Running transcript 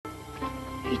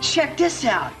Hey, check this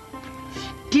out.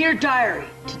 Dear Diary,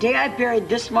 today I buried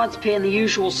this month's pay in the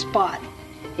usual spot.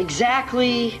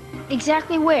 Exactly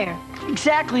where?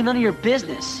 Exactly none of your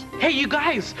business. Hey, you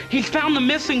guys, he's found the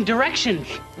missing directions.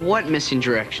 What missing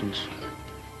directions?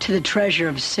 To the treasure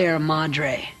of Sierra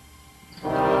Madre.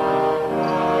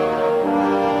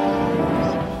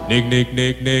 Nick.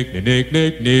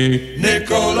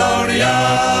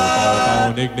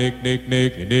 Nickelodeon. Nick.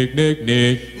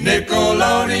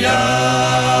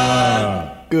 Nickelodeon.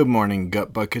 Good morning,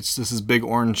 Gut Buckets. This is Big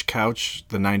Orange Couch,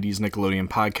 the 90s Nickelodeon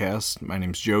podcast. My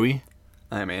name's Joey.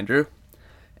 I'm Andrew.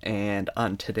 And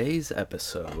on today's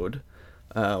episode,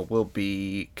 we'll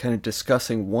be kind of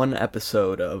discussing one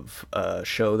episode of a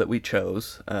show that we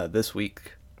chose. This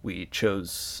week, we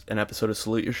chose an episode of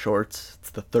Salute Your Shorts. It's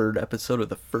the third episode of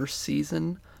the first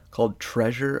season, called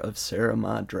Treasure of Sierra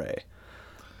Madre.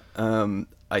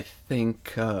 I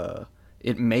think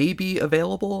it may be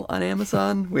available on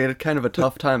Amazon. We had kind of a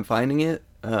tough time finding it.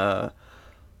 If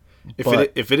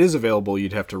it is available,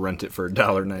 you'd have to rent it for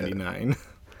 $1.99.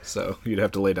 So you'd have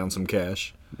to lay down some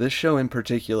cash. This show in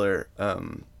particular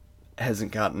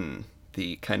hasn't gotten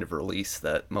the kind of release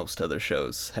that most other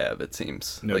shows have, it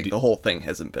seems. The whole thing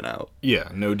hasn't been out. Yeah,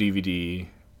 no DVD.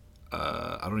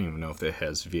 I don't even know if it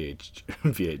has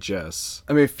VHS.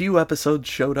 I mean, a few episodes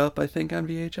showed up, I think, on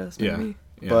VHS, maybe.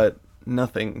 Yeah. But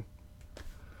nothing,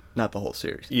 not the whole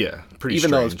series. Yeah, pretty Even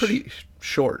strange. though it's pretty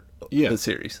short, the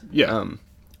series. Yeah.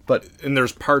 And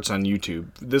there's parts on YouTube.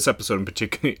 This episode in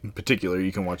particular,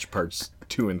 you can watch parts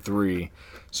 2 and 3,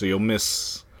 so you'll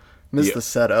miss the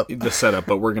setup. The setup,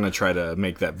 but we're going to try to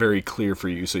make that very clear for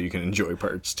you so you can enjoy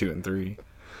parts 2 and 3.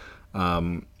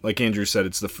 Like Andrew said,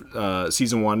 it's the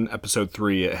season 1, episode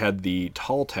 3. It had the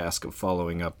tall task of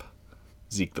following up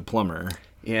Zeke the Plumber.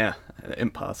 Yeah,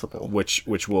 impossible. Which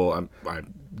will, I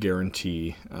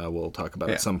guarantee, we'll talk about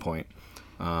at some point.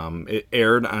 It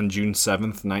aired on June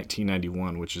 7th,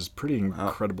 1991, which is pretty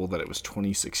incredible that it was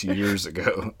 26 years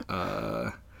ago.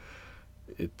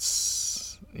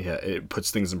 It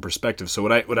puts things in perspective. So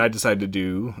what I decided to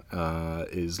do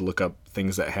is look up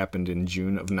things that happened in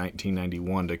June of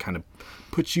 1991 to kind of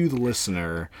put you, the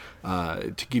listener,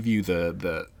 to give you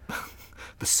the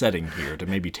setting here, to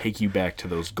maybe take you back to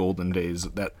those golden days,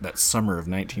 that summer of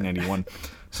 1991.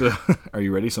 So are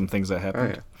you ready? Some things that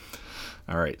happened? Oh, yeah.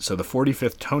 All right, so the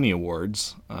 45th Tony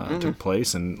Awards took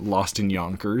place, and Lost in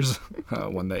Yonkers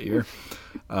won that year.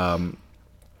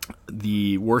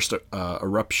 The worst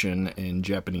eruption in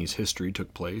Japanese history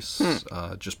took place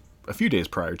just a few days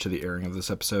prior to the airing of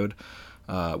this episode.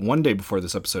 One day before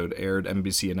this episode aired,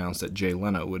 NBC announced that Jay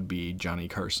Leno would be Johnny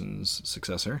Carson's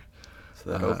successor. So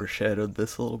that overshadowed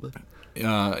this a little bit?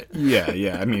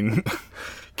 Yeah. I mean,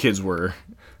 kids were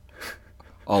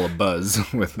all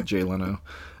abuzz with Jay Leno.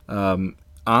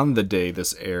 On the day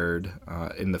this aired,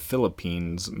 in the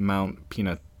Philippines, Mount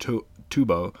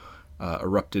Pinatubo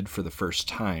erupted for the first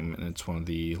time, and it's one of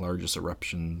the largest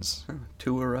eruptions.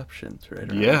 2 eruptions, right?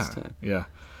 This time. Yeah.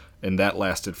 And that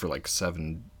lasted for like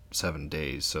seven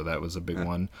days, so that was a big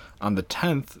one. On the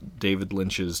 10th, David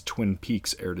Lynch's Twin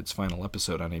Peaks aired its final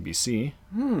episode on ABC,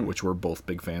 which we're both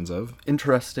big fans of.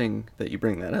 Interesting that you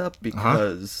bring that up,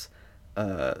 because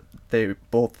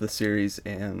both of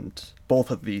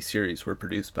these series were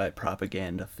produced by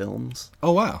Propaganda Films.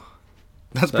 Oh wow,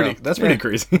 that's pretty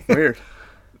crazy. Weird.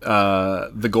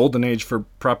 The golden age for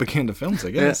Propaganda Films,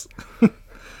 I guess. Yeah.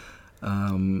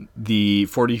 The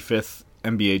 45th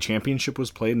NBA championship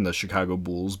was played, and the Chicago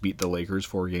Bulls beat the Lakers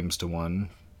 4-1.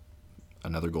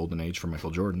 Another golden age for Michael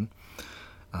Jordan.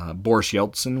 Boris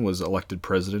Yeltsin was elected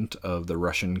president of the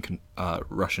Russian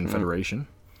Federation.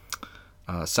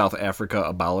 South Africa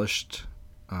abolished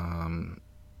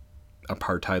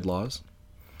apartheid laws.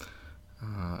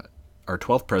 Our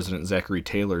 12th president, Zachary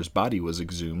Taylor's body was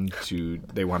exhumed.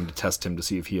 They wanted to test him to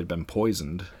see if he had been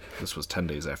poisoned. This was 10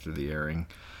 days after the airing.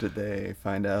 Did they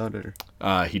find out? Or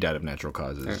he died of natural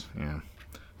causes, yeah.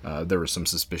 There was some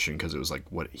suspicion because it was like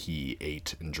what he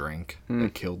ate and drank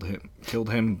that killed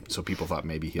him. So people thought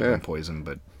maybe he had been poisoned,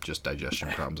 but just digestion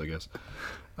problems, I guess.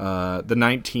 On the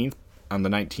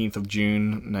 19th of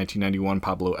June, 1991,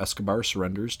 Pablo Escobar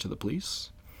surrenders to the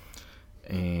police.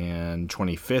 And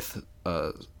 25th,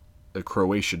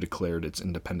 Croatia declared its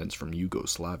independence from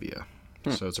Yugoslavia.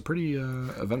 So it's a pretty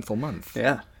eventful month.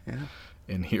 Yeah.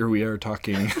 And here we are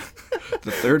talking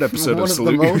the third episode of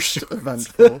Salute One of the Your most Shorts.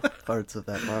 eventful parts of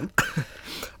that month.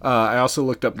 I also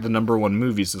looked up the number 1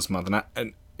 movies this month,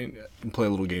 and play a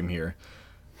little game here.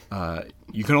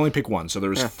 You can only pick one, so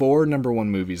there's 4 number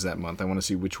 1 movies that month. I want to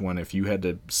see which one, if you had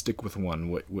to stick with one,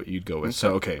 what you'd go with.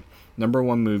 So, number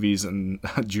 1 movies in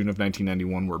June of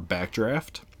 1991 were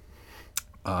Backdraft,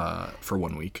 for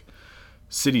 1 week.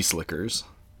 City Slickers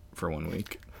for 1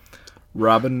 week.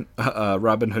 Robin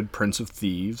Hood, Prince of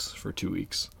Thieves for 2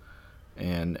 weeks.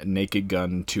 And Naked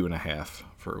Gun 2.5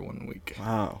 for 1 week.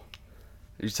 Wow.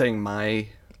 You're saying my...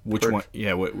 Which one?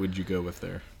 Yeah, what would you go with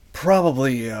there?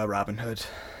 Probably Robin Hood.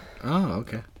 Oh,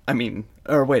 okay. I mean,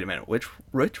 or wait a minute, which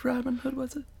Robin Hood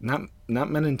was it? Not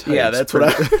Men in Tights. Yeah, that's what I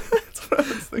was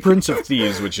thinking. Prince of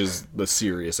Thieves, which is the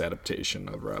serious adaptation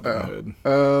of Robin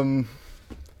Hood.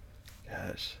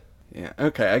 Gosh. Yeah,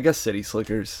 okay, I guess City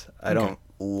Slickers. I don't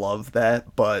love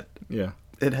that, but Yeah.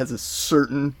 it has a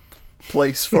certain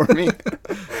place for me.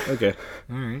 Okay.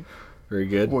 All right. Very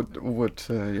good. What's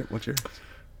your...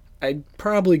 I'd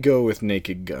probably go with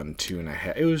Naked Gun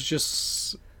 2.5. It was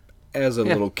just, as a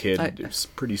little kid, it was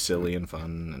pretty silly and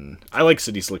fun. And I like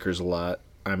City Slickers a lot.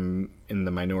 I'm in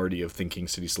the minority of thinking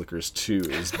City Slickers 2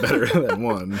 is better than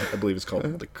 1. I believe it's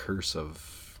called The Curse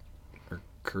of... or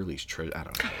Curly's Treasure. I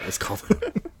don't know what it's called.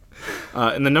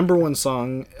 And the number one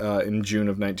song in June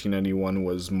of 1991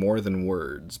 was More Than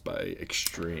Words by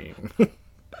Extreme.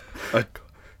 A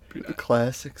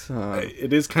classic song.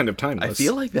 It is kind of timeless. I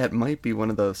feel like that might be one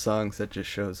of those songs that just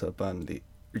shows up on the...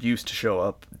 used to show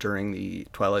up during the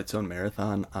Twilight Zone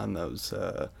marathon on those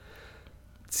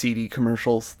CD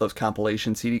commercials, those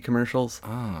compilation CD commercials.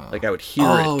 Like I would hear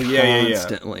it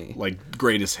constantly. Like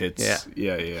greatest hits.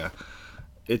 Yeah.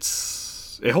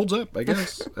 It holds up, I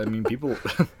guess. I mean, people,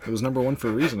 it was number one for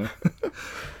a reason.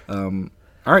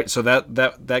 All right, so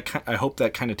that I hope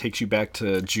that kind of takes you back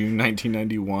to June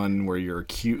 1991, where you're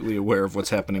acutely aware of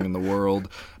what's happening in the world,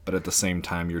 but at the same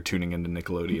time you're tuning into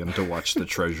Nickelodeon to watch The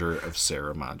Treasure of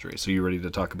Sarah Madre. So you ready to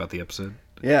talk about the episode?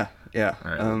 Yeah.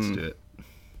 All right, let's do it.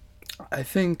 I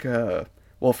think,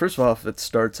 well, first of all, it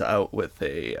starts out with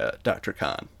a Dr.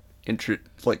 Khan,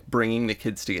 like bringing the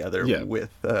kids together with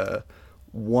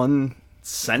one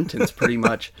sentence, pretty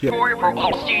much. For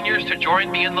all seniors to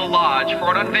join me in the lodge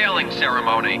for an unveiling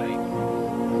ceremony.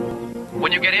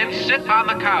 When you get in, sit on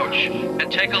the couch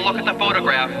and take a look at the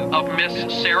photograph of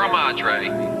Miss Sarah Madre,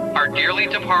 our dearly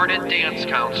departed dance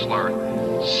counselor.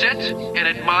 Sit and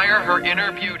admire her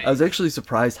inner beauty. I was actually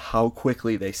surprised how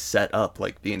quickly they set up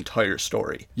like the entire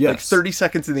story. Yes. Like 30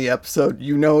 seconds in the episode,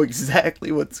 you know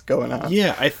exactly what's going on.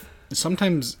 Yeah,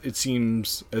 sometimes it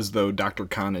seems as though Dr.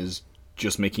 Khan is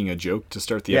just making a joke to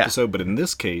start the episode, but in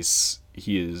this case,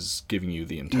 he is giving you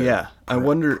the entire I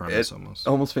wonder, premise it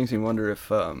almost makes me wonder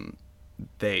if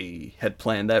they had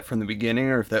planned that from the beginning,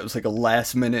 or if that was like a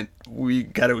last minute, we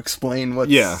got to explain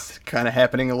what's kind of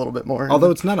happening a little bit more.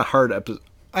 Although it's not a hard episode.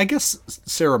 I guess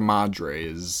Sarah Madre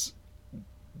is...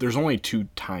 There's only 2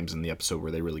 times in the episode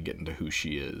where they really get into who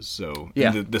she is, so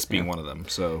this being one of them.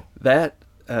 So that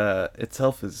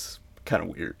itself is kind of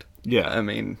weird. Yeah. I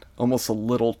mean, almost a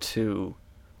little too,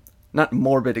 not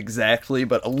morbid exactly,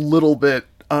 but a little bit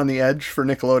on the edge for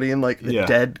Nickelodeon, like the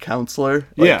dead counselor.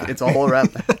 Like, it's all around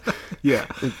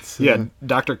that.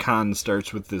 Dr. Khan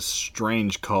starts with this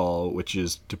strange call, which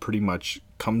is to pretty much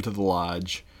come to the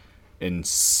lodge and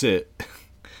sit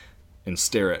and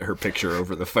stare at her picture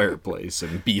over the fireplace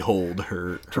and behold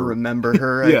her. To remember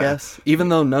her, I guess. Even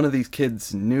though none of these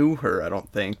kids knew her, I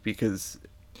don't think, because...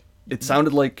 It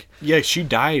sounded like... Yeah, she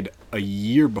died a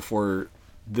year before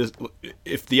this...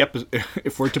 If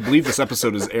we're to believe this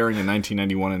episode is airing in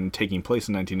 1991 and taking place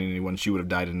in 1991, she would have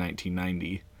died in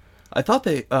 1990. I thought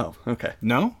they... Oh, okay.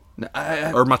 No?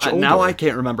 Or much older? Now I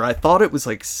can't remember. I thought it was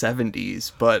like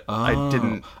 70s, but I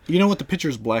didn't... You know what? The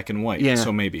picture's black and white,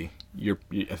 so maybe.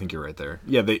 I think you're right there.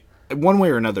 Yeah, one way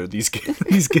or another, these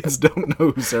kids don't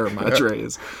know who Sarah Madre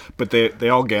is. But they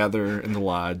all gather in the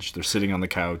lodge. They're sitting on the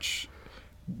couch,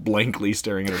 blankly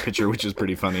staring at her picture, which is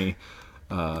pretty funny.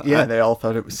 They all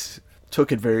thought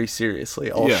took it very seriously.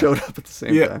 All showed up at the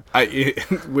same time.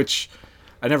 Which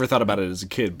I never thought about it as a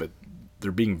kid, but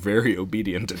they're being very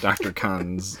obedient to Dr.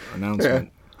 Khan's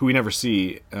announcement, who we never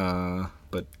see,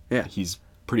 but he's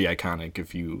pretty iconic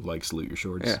if you like Salute Your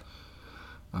Shorts.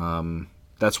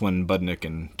 That's when Budnick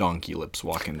and Donkey Lips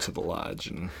walk into the lodge,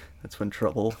 and that's when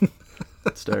trouble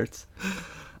starts.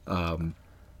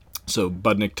 So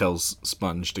Budnick tells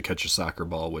Sponge to catch a soccer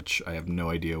ball, which I have no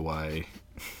idea why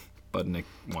Budnick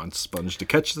wants Sponge to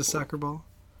catch the soccer ball.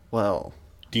 Well,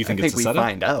 do you think it's a we setup?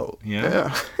 Find out.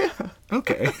 Yeah.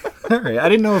 Okay. All right. I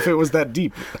didn't know if it was that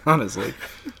deep, honestly.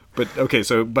 But okay,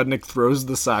 so Budnick throws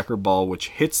the soccer ball, which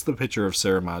hits the picture of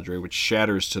Sarah Madre, which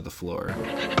shatters to the floor.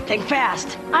 Think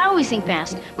fast. I always think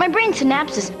fast. My brain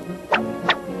synapses.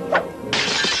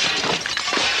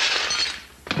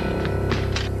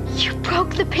 You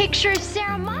broke the picture of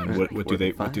Sarah Madre. What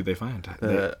do they find?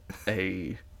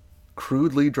 A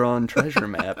crudely drawn treasure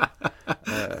map,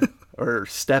 or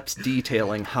steps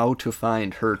detailing how to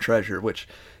find her treasure, which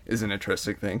is an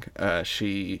interesting thing.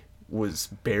 She was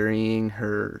burying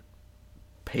her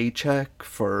paycheck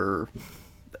for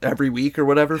every week or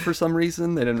whatever for some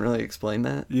reason. They didn't really explain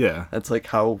that. Yeah. That's like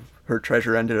how her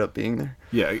treasure ended up being there.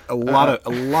 Yeah, a lot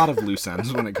of loose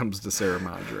ends when it comes to Sarah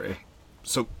Madre.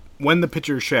 So when the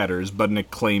picture shatters,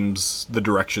 Budnick claims the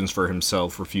directions for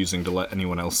himself, refusing to let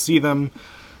anyone else see them.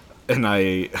 And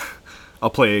I'll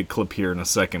play a clip here in a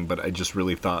second, but I just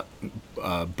really thought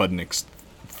Budnick's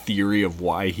theory of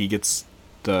why he gets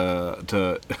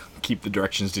to keep the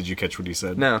directions. Did you catch what he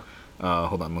said? No.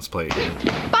 Hold on, let's play it again.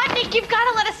 Budnick, you've got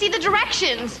to let us see the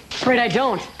directions. Afraid I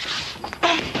don't.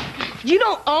 You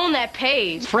don't own that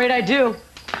page. Afraid I do.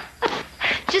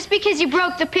 Just because you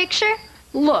broke the picture?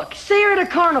 Look, say you're at a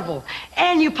carnival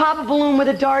and you pop a balloon with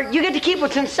a dart, you get to keep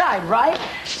what's inside, right?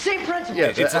 Same principle.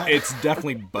 Yeah, It's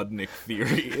definitely Budnick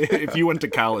theory. If you went to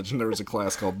college and there was a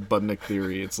class called Budnick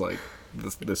theory, it's like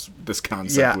this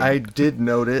concept. Yeah, would- I did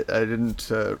note it. I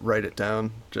didn't write it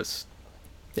down. Just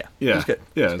it Yeah, was good.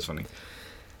 yeah, it's funny.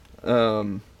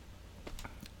 So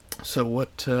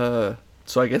what? So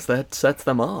I guess that sets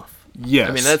them off. Yes.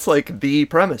 I mean, that's like the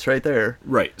premise right there.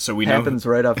 Right. So we Happens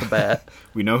know right off the bat.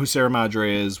 we know who Sarah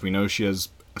Madre is. We know she has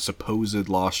a supposed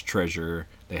lost treasure.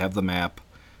 They have the map.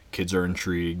 Kids are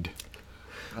intrigued.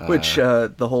 Which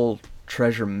the whole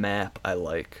treasure map I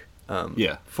like.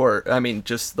 Yeah.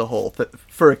 Just the whole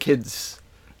for a kid's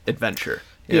adventure.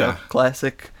 You Yeah. know?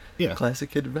 Classic. Yeah. Classic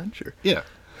kid adventure. Yeah.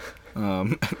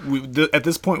 At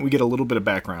this point, we get a little bit of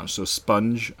background. So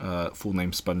Sponge, full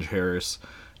name Sponge Harris,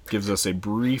 gives us a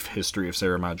brief history of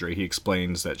Sarah Madre. He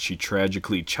explains that she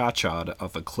tragically cha-cha'd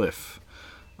off a cliff.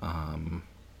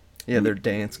 Yeah, their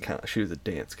dance she was a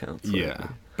dance counselor. Yeah,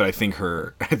 but I think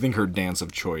her dance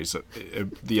of choice,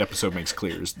 the episode makes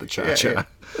clear, is the cha-cha.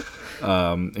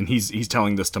 Yeah. And he's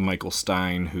telling this to Michael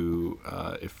Stein, who,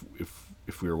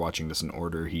 if we were watching this in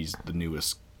order, he's the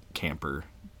newest camper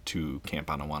to Camp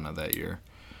Anawanna that year.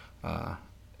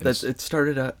 It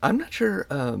started out. I'm not sure.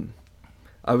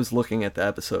 I was looking at the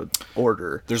episode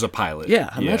order. There's a pilot. Yeah,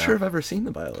 I'm not sure if I've ever seen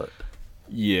the pilot.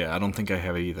 Yeah, I don't think I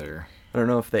have either. I don't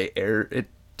know if they aired. It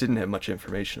didn't have much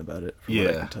information about it, from what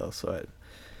I can tell. So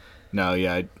No,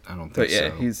 yeah, I don't think so. But yeah,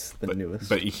 he's the newest.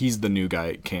 But he's the new guy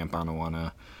at Camp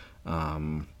Anawanna.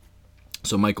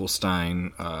 So Michael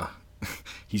Stein,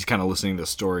 he's kind of listening to the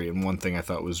story, and one thing I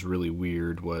thought was really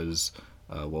weird was,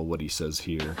 what he says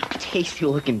here. Tasty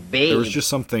looking babe. There was just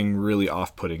something really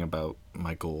off-putting about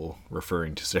Michael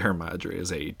referring to Sarah Madre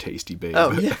as a tasty babe.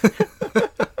 Oh, yeah.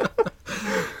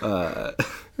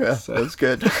 Yeah, that was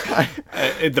good.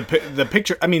 The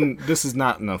picture, I mean, this is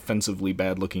not an offensively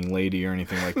bad-looking lady or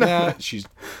anything like that. She's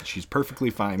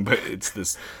perfectly fine, but it's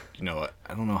this, I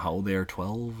don't know how old they are,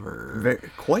 12 or...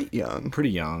 Quite young. Pretty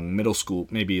young, middle school,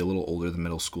 maybe a little older than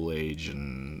middle school age,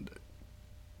 and...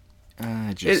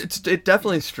 It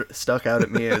definitely stuck out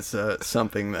at me as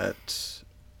something that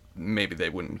maybe they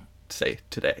wouldn't say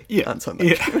today on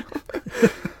something.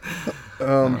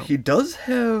 Yeah. He does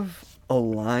have a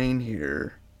line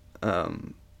here. I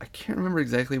can't remember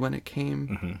exactly when it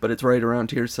came, but it's right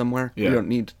around here somewhere. Yeah. We don't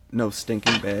need no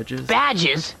stinking badges.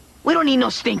 Badges? We don't need no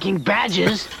stinking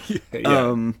badges.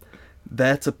 Yeah.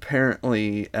 That's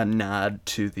apparently a nod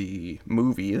to the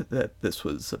movie that this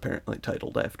was apparently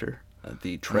titled after.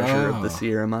 The Treasure of the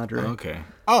Sierra Madre. Okay.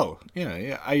 Oh,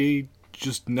 yeah. I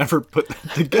just never put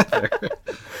that together.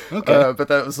 Okay. But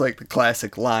that was like the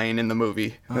classic line in the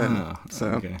movie.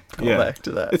 So go back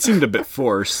to that. It seemed a bit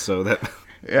forced, so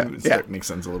that makes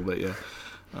sense a little bit, yeah.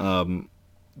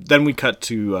 Then we cut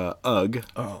to Ugg,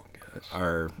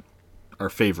 our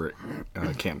favorite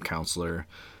camp counselor.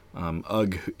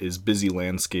 Ugg is busy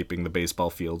landscaping the baseball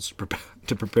fields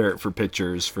to prepare it for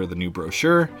pitchers for the new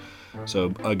brochure.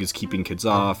 So Ugg is keeping kids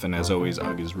off, and as always,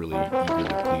 Ugg is really eager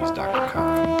to please Dr.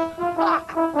 Khan.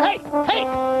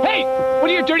 Hey! What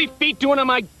are your dirty feet doing on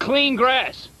my clean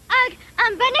grass?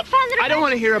 Budnick found the I don't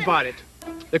want to hear about it.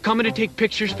 They're coming to take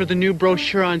pictures for the new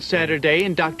brochure on Saturday,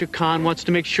 and Dr. Khan wants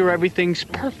to make sure everything's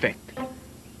perfect.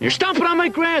 You're stomping on my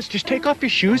grass. Just take off your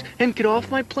shoes and get off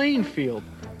my playing field.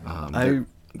 I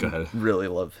Go ahead. really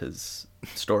love his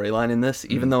storyline in this,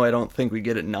 even though I don't think we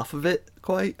get enough of it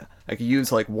quite. I could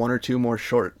use like one or two more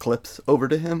short clips over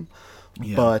to him,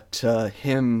 but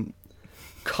him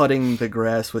cutting the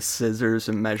grass with scissors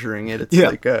and measuring it, it's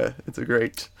it's a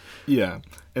great... Yeah,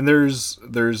 and there's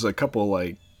a couple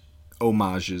like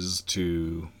homages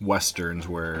to westerns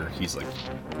where he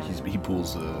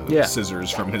pulls scissors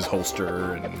from his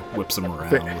holster and whips them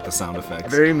around with the sound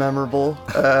effects. Very memorable.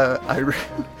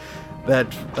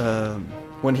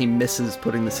 When he misses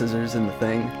putting the scissors in the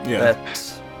thing,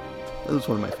 was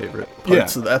one of my favorite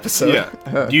parts of the episode.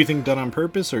 Yeah. Do you think done on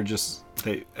purpose or just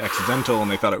they accidental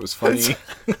and they thought it was funny?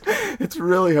 It's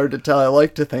really hard to tell. I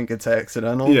like to think it's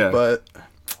accidental, but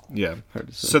yeah.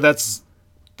 So that's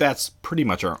pretty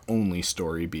much our only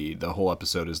story beat. The whole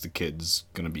episode is the kids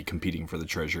going to be competing for the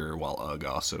treasure while Ugg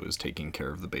also is taking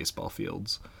care of the baseball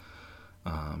fields.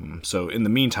 So in the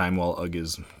meantime, while Ugg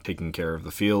is taking care of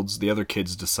the fields, the other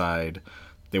kids decide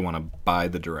they want to buy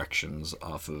the directions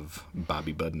off of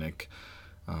Bobby Budnick.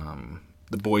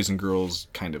 The boys and girls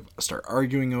kind of start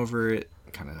arguing over it,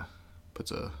 kind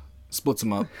of splits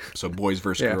them up. So boys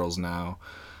versus girls now.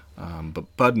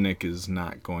 But Budnick is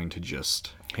not going to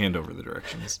just hand over the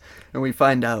directions. And we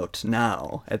find out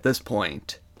now, at this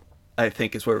point, I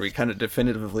think is where we kind of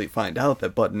definitively find out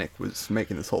that Budnick was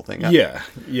making this whole thing up.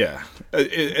 Yeah.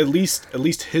 At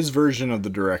least his version of the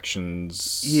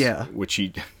directions. Yeah. Which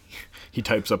he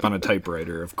types up on a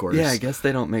typewriter, of course. Yeah, I guess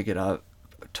they don't make it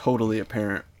totally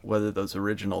apparent whether those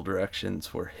original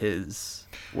directions were his,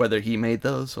 whether he made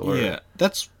those or. Yeah,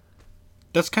 that's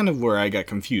kind of where I got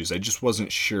confused. I just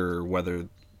wasn't sure whether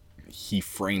he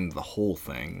framed the whole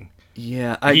thing.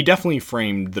 Yeah, he definitely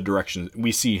framed the directions.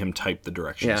 We see him type the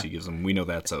directions he gives them. We know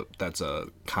that's a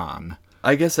con.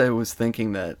 I guess I was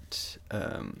thinking that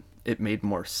it made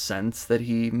more sense that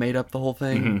he made up the whole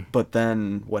thing, but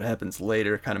then what happens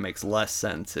later kind of makes less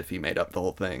sense if he made up the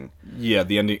whole thing. Yeah,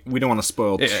 the ending. We don't want to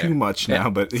spoil too much now,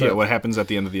 but what happens at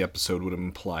the end of the episode would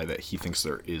imply that he thinks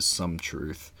there is some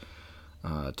truth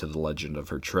to the legend of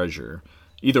her treasure.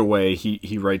 Either way,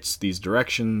 he writes these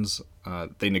directions.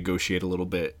 They negotiate a little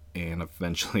bit, and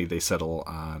eventually they settle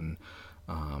on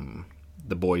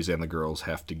the boys and the girls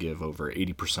have to give over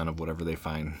 80% of whatever they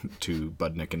find to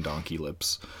Budnick and Donkey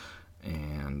Lips,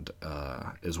 and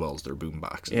as well as their boom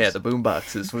boxes. Yeah, the boom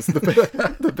boxes was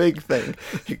the big thing.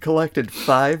 He collected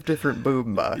 5 different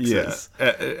boom boxes.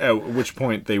 Yeah, at which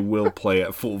point they will play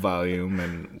at full volume,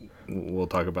 and we'll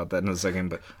talk about that in a second,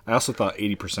 but I also thought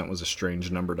 80% was a strange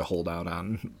number to hold out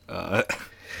on.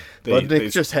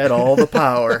 Budnick just had all the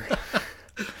power.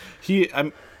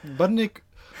 Budnick...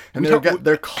 And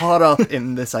they're caught up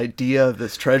in this idea of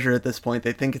this treasure at this point.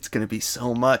 They think it's going to be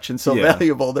so much and so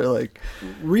valuable. They're like...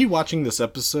 Rewatching this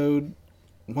episode,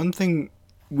 one thing...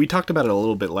 We talked about it a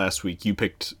little bit last week. You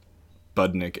picked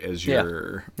Budnick as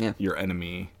your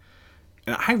enemy.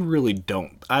 And I really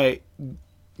don't.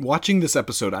 Watching this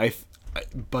episode,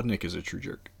 Budnick is a true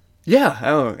jerk.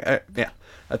 Yeah,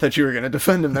 I thought you were going to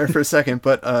defend him there for a second,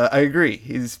 but I agree.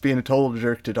 He's being a total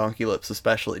jerk to Donkey Lips,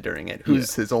 especially during it,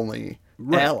 who's his only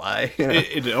ally.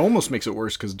 It almost makes it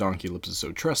worse because Donkey Lips is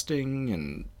so trusting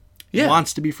and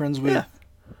wants to be friends with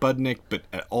Budnick, but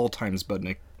at all times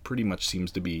Budnick pretty much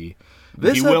seems to be...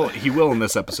 He will in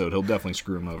this episode. He'll definitely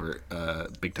screw him over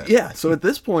big time. Yeah, so at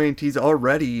this point, he's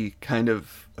already kind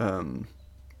of...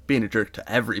 being a jerk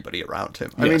to everybody around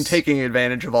him. I mean, taking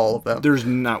advantage of all of them. There's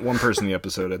not one person in the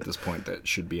episode at this point that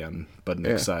should be on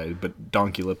Budnick's side, but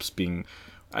Donkey Lips being...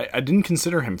 I didn't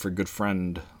consider him for good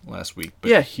friend last week,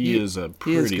 but he is a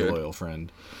pretty loyal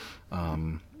friend.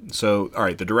 So, all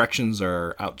right, the directions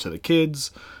are out to the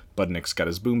kids. Budnick's got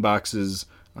his boom boxes.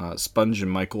 Sponge and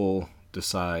Michael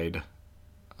decide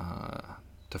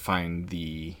to find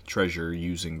the treasure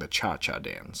using the cha-cha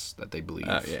dance that they believe.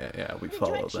 We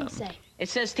follow them. It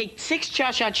says take 6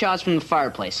 cha-cha-chas from the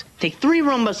fireplace. Take 3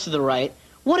 Rumbas to the right.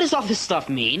 What does all this stuff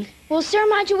mean? Well, Sarah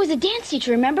Madre was a dance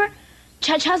teacher, remember?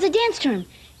 Cha-cha's a dance term.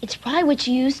 It's probably what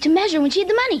you used to measure when she had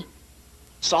the money.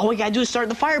 So all we gotta do is start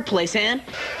the fireplace, Anne.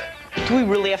 Do we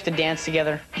really have to dance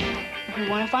together? We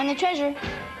want to find the treasure.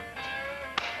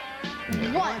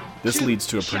 This leads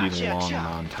to a pretty long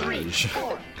montage.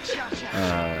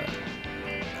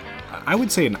 I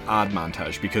would say an odd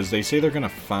montage because they say they're going to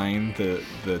find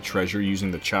the treasure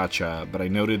using the cha-cha, but I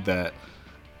noted that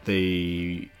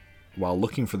they, while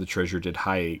looking for the treasure, did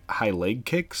high leg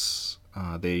kicks.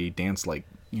 They danced like,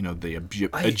 the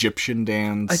Egyptian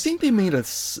dance. I think they made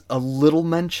a little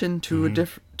mention to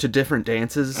different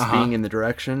dances being in the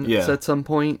directions at some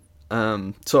point.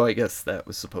 So I guess that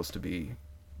was supposed to be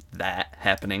that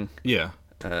happening. Yeah.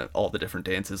 All the different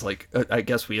dances. Like, I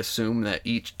guess we assume that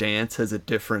each dance has a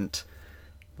different,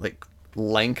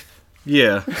 length.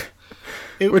 Yeah.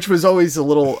 Which was always a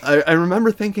little... I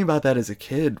remember thinking about that as a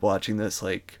kid, watching this,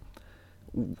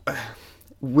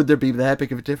 would there be that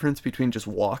big of a difference between just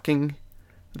walking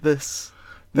this?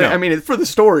 No. I mean, for the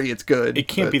story, it's good. It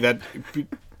can't be that...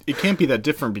 It can't be that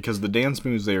different because the dance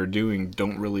moves they are doing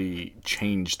don't really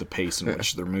change the pace in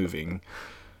which they're moving.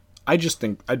 I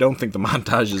don't think the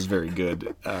montage is very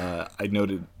good. I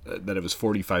noted that it was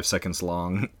 45 seconds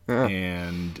long,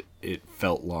 and it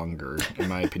felt longer, in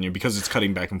my opinion, because it's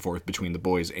cutting back and forth between the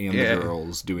boys and the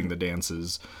girls doing the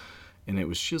dances, and it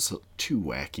was just too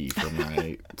wacky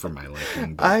for my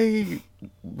liking. But I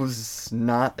was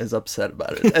not as upset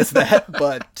about it as that,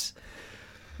 but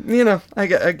you know, I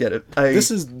get it.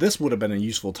 This would have been a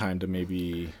useful time to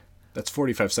maybe. That's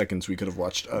 45 seconds we could have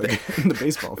watched Ugg in the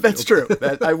baseball field. That's true.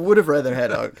 I would have rather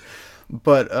had Ugg.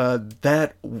 But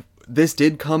this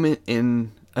did come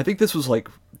in, I think this was like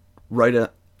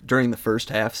during the first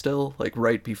half still, like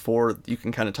right before you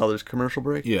can kind of tell there's a commercial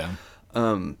break. Yeah.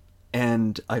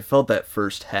 And I felt that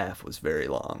first half was very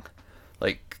long.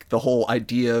 Like the whole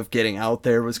idea of getting out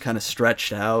there was kind of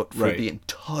stretched out for the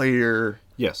entire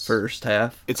first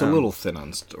half. It's a little thin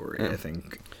on story, I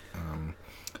think.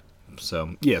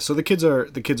 So the kids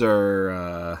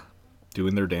are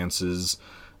doing their dances.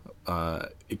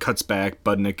 It cuts back.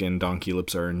 Budnick and Donkey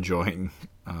Lips are enjoying.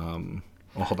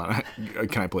 Hold on.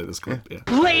 Can I play this clip? Yeah.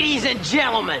 Ladies and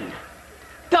gentlemen,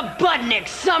 the Budnick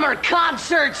Summer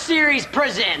Concert Series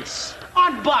presents.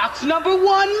 On box number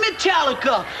 1,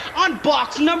 Metallica. On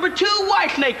box number 2,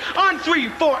 Whitesnake. On 3,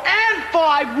 4, and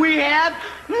 5, we have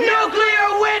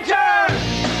Nuclear Winter.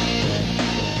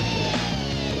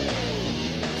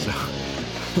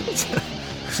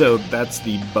 So that's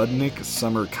the Budnick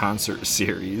Summer Concert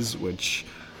Series, which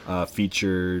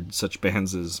featured such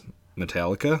bands as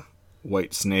Metallica,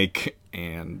 Whitesnake,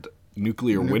 and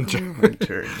Nuclear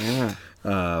Winter. Yeah.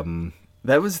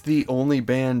 That was the only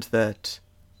band that,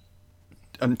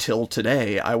 until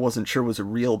today, I wasn't sure was a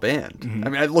real band. Mm-hmm. I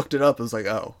mean, I looked it up. I was like,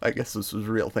 oh, I guess this was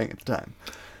a real thing at the time.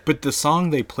 But the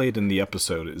song they played in the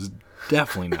episode is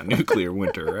definitely not Nuclear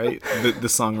Winter, right? The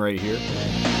song right here.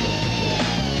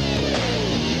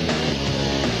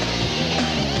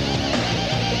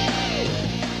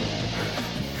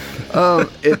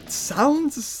 It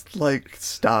sounds like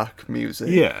stock music.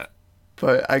 Yeah.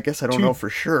 But I guess I don't know for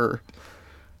sure.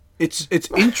 It's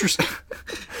interesting.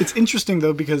 It's interesting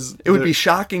though because it would be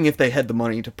shocking if they had the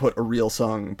money to put a real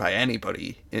song by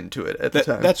anybody into it at the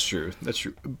time. That's true. That's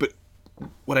true. But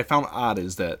what I found odd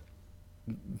is that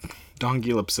Don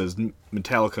Gillip says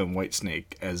Metallica and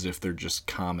Whitesnake as if they're just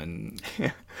common,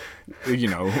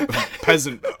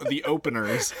 peasant, the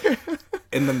openers,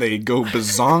 and then they go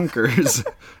bazonkers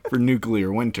for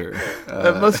Nuclear Winter.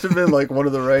 That must have been like one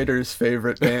of the writer's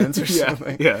favorite bands or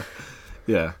something.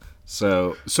 Yeah.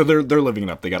 So they're living it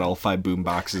up. They got all 5 boom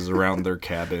boxes around their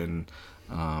cabin,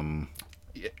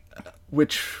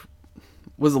 which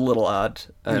was a little odd.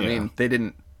 I mean,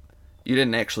 you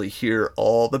didn't actually hear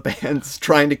all the bands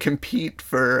trying to compete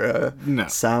for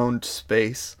sound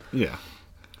space. Yeah.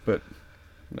 But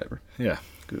whatever. Yeah.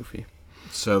 Goofy.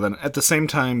 So then at the same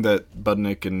time that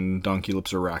Budnick and Donkey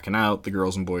Lips are rocking out, the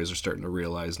girls and boys are starting to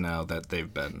realize now that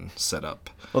they've been set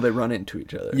up. Well, they run into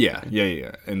each other. Yeah.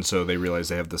 And so they realize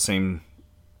they have the same...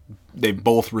 They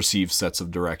both receive sets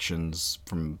of directions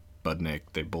from Budnick.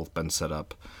 They've both been set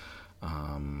up.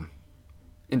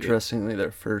 Interestingly,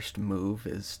 their first move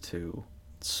is to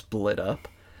split up.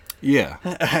 Yeah.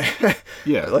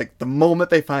 Yeah. Like, the moment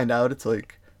they find out, it's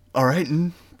like, all right,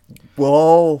 we'll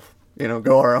all,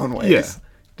 go our own ways. Yeah.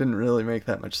 Didn't really make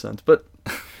that much sense. But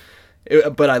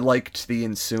I liked the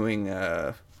ensuing,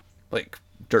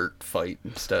 dirt fight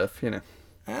and stuff,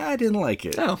 I didn't like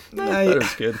it. Oh, I thought it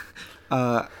was good.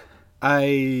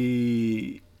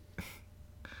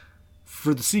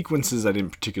 For the sequences I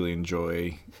didn't particularly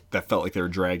enjoy, that felt like they were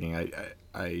dragging,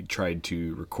 I tried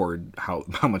to record how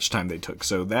much time they took.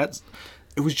 So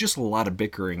it was just a lot of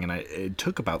bickering, and it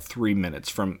took about 3 minutes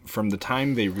from the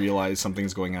time they realize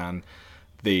something's going on.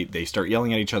 They start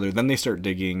yelling at each other, then they start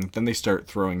digging, then they start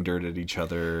throwing dirt at each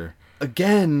other.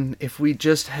 Again, if we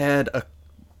just had a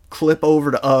clip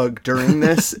over to Ugg during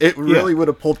this, it really would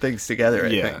have pulled things together, I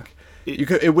think.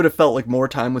 It would have felt like more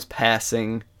time was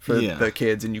passing for the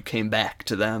kids, and you came back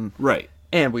to them. Right.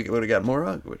 And we would have got more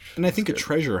Ugg, And I think a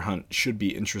treasure hunt should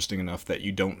be interesting enough that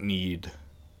you don't need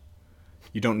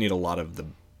a lot of the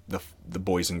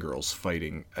boys and girls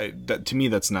fighting. To me,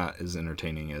 that's not as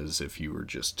entertaining as if you were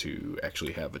just to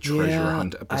actually have a treasure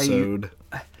hunt episode.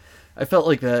 I felt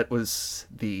like that was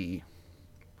the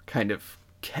kind of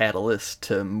catalyst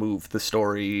to move the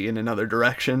story in another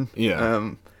direction.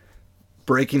 Yeah.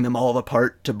 Breaking them all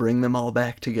apart to bring them all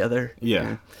back together.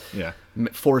 Yeah.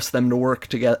 Force them to work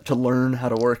together, to learn how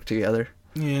to work together.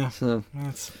 Yeah. So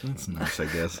that's nice, I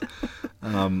guess.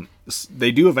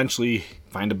 They do eventually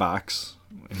find a box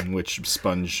in which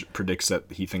Sponge predicts that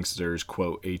he thinks there's,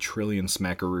 quote, 1 trillion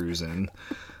smackaroos in.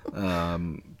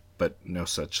 but no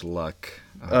such luck.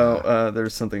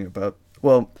 There's something about...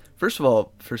 Well, first of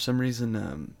all, for some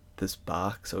reason, this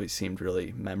box always seemed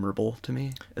really memorable to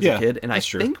me as a kid. And I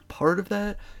think part of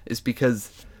that is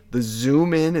because the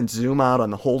zoom in and zoom out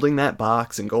on the holding that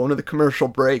box and going to the commercial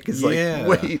break is like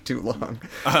way too long.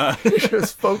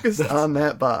 Just focused on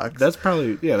that box. That's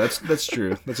probably, that's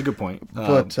true. That's a good point.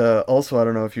 But also, I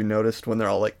don't know if you noticed when they're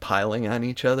all like piling on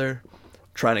each other,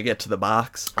 trying to get to the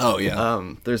box. Oh,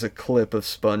 yeah. There's a clip of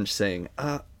Sponge saying,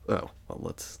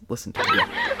 let's listen to it.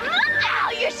 Ow,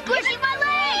 you're squishing my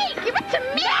leg! Give it to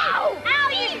me! No! Ow,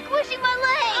 you're squishing my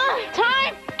leg!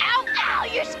 Time! Ow, ow,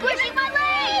 you're squishing my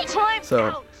leg! Time! So,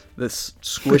 out. This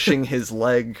squishing his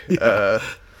leg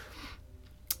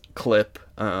clip,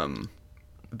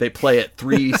 they play it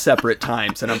 3 separate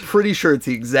times, and I'm pretty sure it's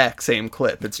the exact same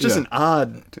clip. It's just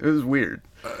it was weird.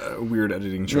 Weird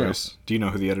editing choice. Yeah. Do you know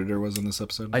who the editor was in this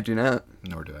episode? I do not.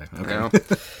 Nor do I. Okay.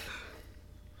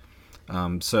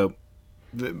 So,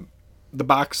 the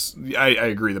box, I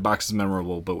agree, the box is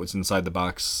memorable, but what's inside the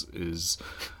box is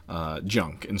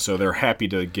junk, and so they're happy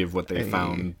to give what they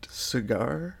found.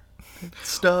 Cigar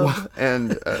stub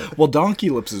and well,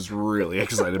 Donkey Lips is really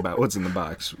excited about what's in the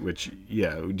box, which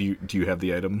do you have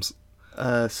the items?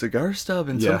 Cigar stub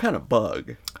and some kind of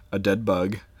bug, a dead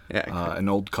bug, an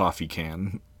old coffee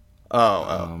can.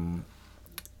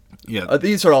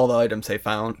 These are all the items they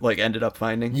found, like ended up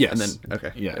finding. Yes.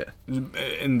 And then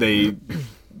and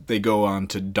they go on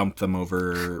to dump them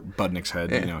over Budnick's head.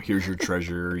 You know, here's your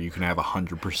treasure. You can have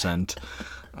 100%.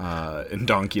 And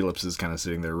Donkey Lips is kind of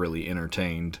sitting there really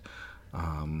entertained.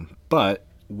 But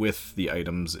with the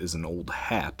items is an old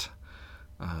hat,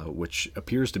 which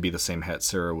appears to be the same hat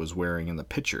Sarah was wearing in the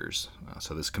pictures.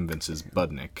 So this convinces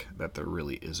Budnick that there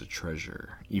really is a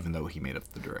treasure, even though he made up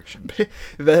the directions.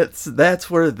 That's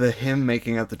where him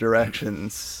making up the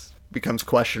directions becomes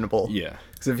questionable. Yeah.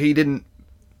 Because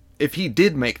if he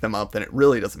did make them up, then it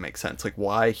really doesn't make sense. Like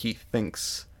why he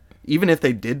thinks, even if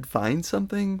they did find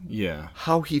something,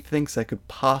 how he thinks that could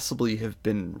possibly have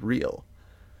been real.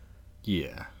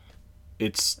 Yeah.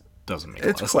 Doesn't make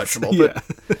it's a lot questionable, of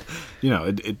sense. but you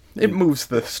know, it moves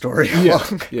the story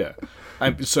along. Yeah.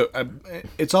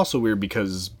 It's also weird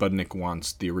because Budnick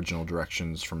wants the original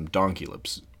directions from Donkey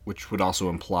Lips, which would also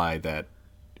imply that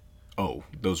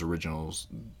those originals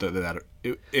it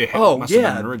must have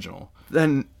been an original.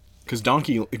 Then because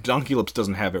Donkey Lips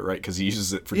doesn't have it right because he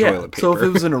uses it for toilet paper. So if it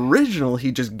was an original,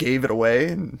 he just gave it away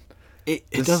and it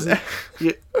doesn't.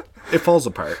 It falls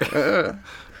apart.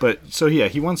 But so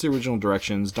he wants the original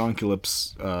directions. Donkey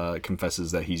Lips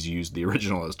confesses that he's used the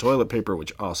original as toilet paper,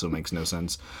 which also makes no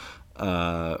sense.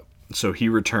 So he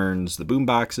returns the boom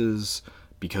boxes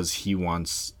because he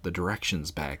wants the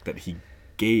directions back that he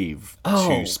gave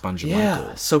to Sponge and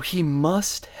Michael. So he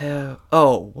must have.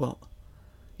 So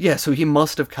he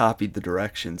must have copied the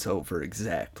directions over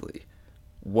exactly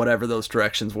whatever those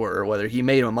directions were, whether he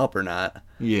made them up or not.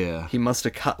 Yeah. He must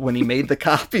have when he made the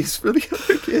copies for the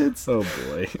other kids. Oh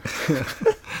boy.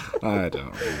 I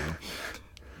don't know.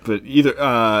 But either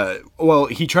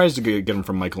he tries to get them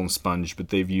from Michael and Sponge, but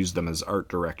they've used them as art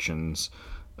directions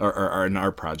or an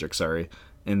art project, sorry.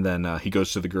 And then he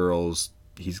goes to the girls.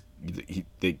 He's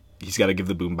got to give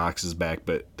the boom boxes back,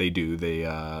 but they do. They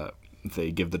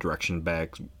give the direction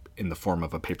back in the form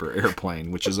of a paper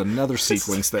airplane, which is another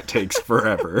sequence that takes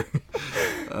forever.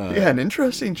 An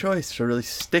interesting choice to really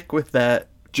stick with that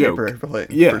joke. Paper airplane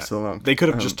for so long. They could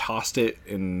have just tossed it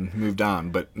and moved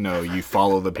on, but no, you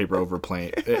follow the paper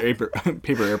airplane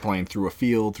through a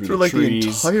field, through the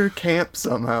trees. The entire camp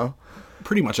somehow.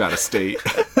 Pretty much out of state.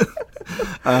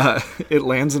 It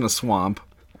lands in a swamp.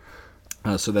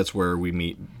 So that's where we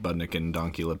meet Budnick and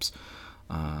Donkey Lips.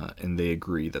 And they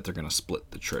agree that they're going to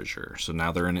split the treasure. So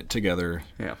now they're in it together.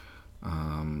 Yeah.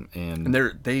 And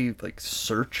they like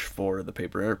search for the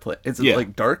paper airplane. Is it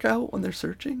like dark out when they're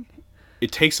searching?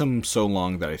 It takes them so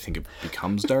long that I think it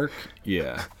becomes dark.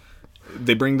 Yeah.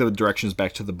 They bring the directions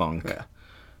back to the bunk. Yeah.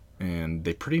 And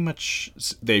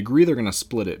they agree they're going to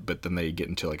split it, but then they get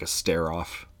into like a stare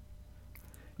off.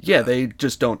 Yeah, they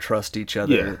just don't trust each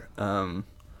other. Yeah.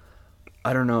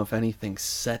 I don't know if anything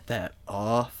set that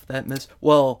off,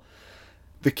 Well,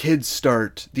 the kids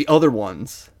the other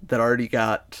ones that already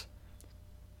got...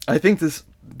 I think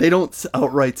they don't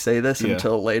outright say this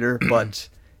until later, but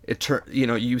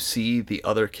you see the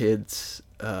other kids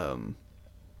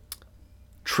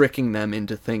tricking them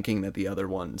into thinking that the other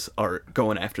ones are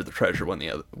going after the treasure when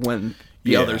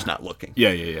the other's not looking.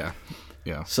 Yeah.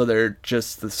 So they're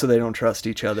so they don't trust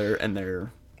each other,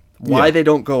 and why they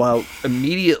don't go out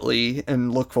immediately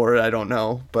and look for it, I don't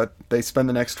know. But they spend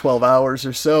the next 12 hours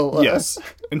or so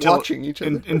watching each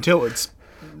other. Until it's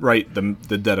right,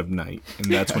 the dead of night,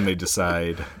 and that's when they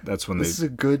decide. This is a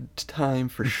good time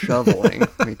for shoveling.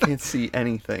 We can't see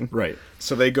anything. Right.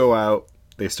 So they go out.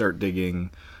 They start digging.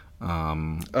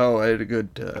 I had a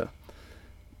good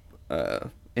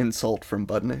insult from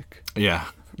Budnick. Yeah.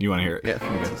 You want to hear it? Yeah.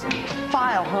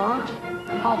 File, huh?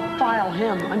 I'll file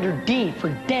him under D for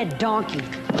dead donkey.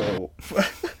 Oh.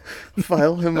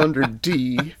 File him under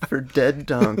D for dead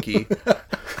donkey.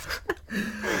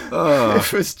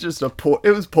 It was just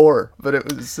it was poor, but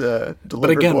it was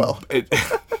delivered well.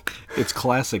 It's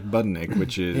classic Budnick,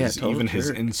 which is total his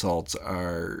jerk. insults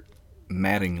are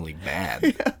maddeningly bad.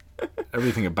 Yeah.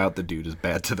 Everything about the dude is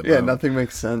bad to the bone. Yeah, bone. nothing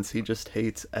makes sense. He just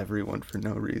hates everyone for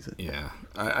no reason. Yeah.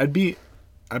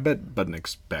 I bet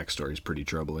Budnick's backstory is pretty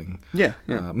troubling. Yeah.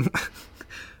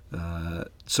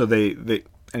 So they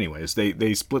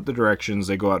split the directions.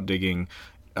 They go out digging.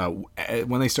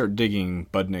 When they start digging,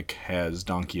 Budnick has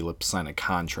Donkey Lips sign a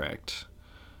contract.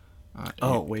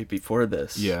 Wait, before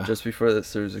this. Yeah. Just before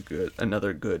this, there's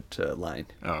another good line.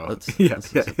 Oh. Let's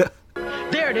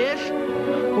There it is.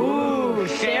 Ooh,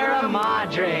 Sarah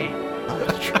Madre.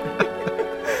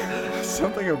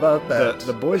 Something about that.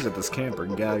 The boys at this camp are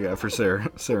gaga for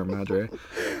Sarah Madre.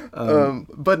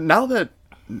 But now that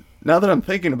I'm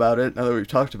thinking about it, now that we've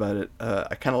talked about it,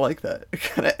 I kind of like that. It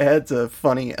kind of adds a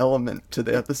funny element to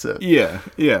the episode. Yeah.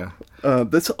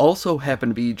 This also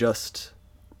happened to be just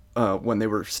when they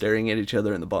were staring at each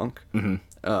other in the bunk.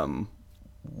 Mm-hmm.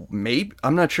 Maybe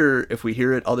I'm not sure if we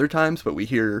hear it other times, but we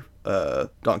hear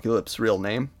Donkey Lips' real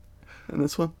name in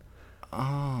this one.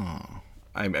 Oh,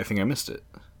 I think I missed it.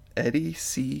 Eddie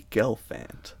C.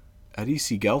 Gelfand. Eddie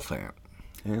C. Gelfand.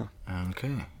 Yeah.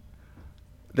 Okay.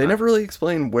 They never really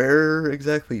explain where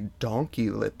exactly Donkey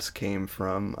Lips came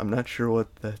from. I'm not sure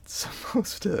what that's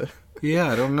supposed to... Yeah,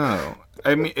 I don't know.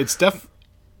 I mean, it's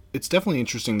definitely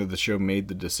interesting that the show made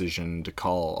the decision to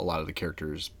call a lot of the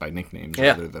characters by nicknames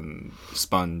rather than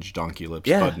Sponge, Donkey Lips,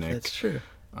 Budnick. Yeah, that's true.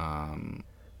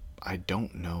 I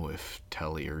don't know if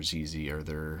Telly or ZZ are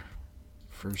their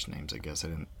first names. I guess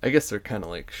they're kind of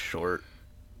like short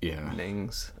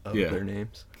names of their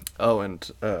names. Oh, and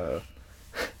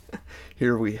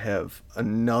here we have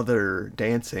another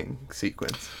dancing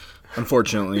sequence.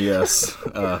 Unfortunately, yes.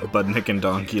 Budnick and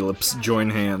Donkey Lips join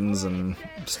hands and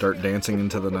start dancing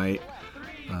into the night,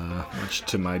 much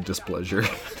to my displeasure.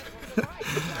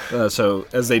 So,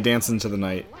 as they dance into the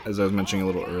night, as I was mentioning a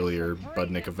little earlier,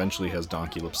 Budnick eventually has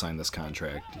Donkey Lips sign this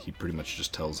contract. He pretty much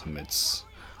just tells him it's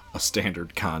a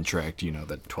standard contract,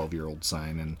 that 12-year-old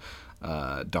sign,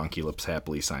 and Donkey Lips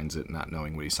happily signs it, not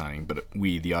knowing what he's signing. But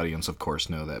we, the audience, of course,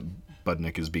 know that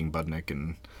Budnick is being Budnick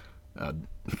and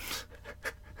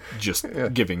just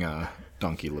giving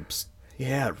Donkey Lips.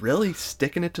 Yeah, really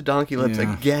sticking it to Donkey Lips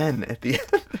again at the end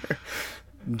there.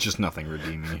 Just nothing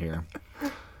redeeming here.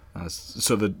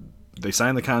 So they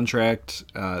sign the contract,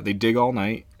 they dig all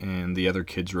night, and the other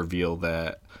kids reveal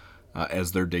that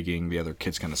as they're digging, the other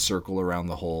kids kind of circle around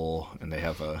the hole, and they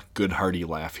have a good hearty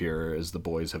laugh here as the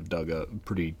boys have dug a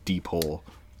pretty deep hole.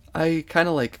 I kind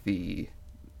of like the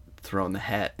throwing the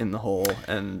hat in the hole,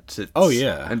 and it's... Oh,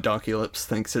 yeah. And Donkey Lips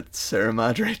thinks it's Sarah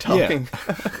Madre talking.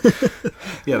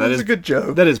 Yeah, that is a good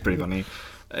joke. That is pretty funny.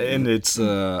 And it's,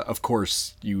 of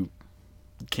course, you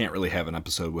can't really have an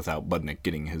episode without Budnick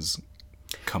getting his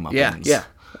comeuppance. Yeah,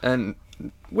 and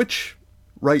which...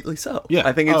 rightly so. Yeah.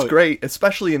 I think it's great,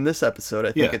 especially in this episode.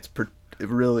 I think it's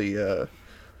really...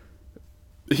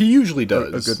 he usually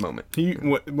does. A good moment.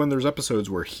 When there's episodes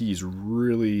where he's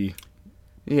really...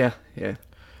 Yeah.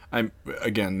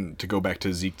 Again, to go back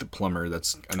to Zeke the Plumber,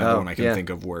 that's another one I can think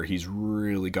of where he's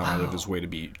really gone out of his way to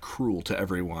be cruel to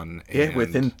everyone. Yeah,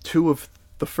 within 2 of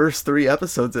the first 3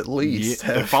 episodes at least.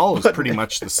 It follows pretty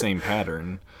much the same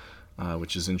pattern,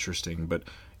 which is interesting. But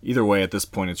either way, at this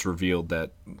point, it's revealed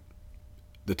that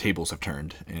the tables have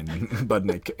turned, and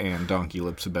Budnick and Donkey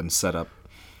Lips have been set up.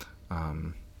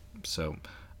 So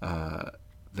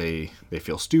they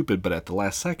feel stupid, but at the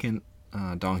last second,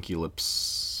 Donkey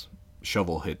Lips'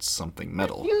 shovel hits something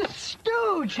metal. You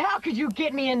stooge! How could you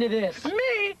get me into this?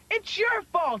 Me? It's your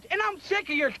fault, and I'm sick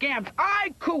of your scams.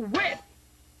 I quit.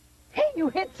 Hey, you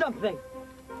hit something.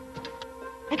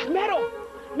 It's metal.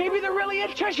 Maybe there really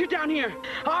is treasure down here.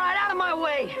 All right, out of my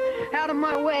way. Out of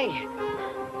my way.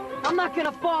 I'm not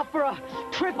gonna fall for a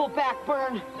triple back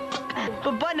burn.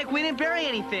 But Budnick, we didn't bury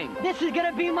anything. This is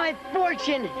gonna be my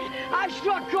fortune. I've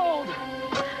struck gold.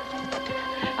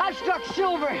 I've struck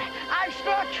silver. I've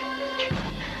struck...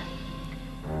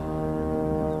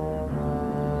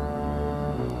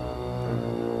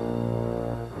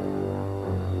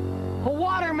 a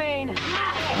water main.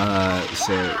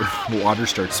 So water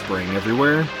starts spraying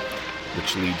everywhere,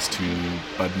 which leads to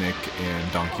Budnick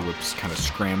and Donkey Lips kind of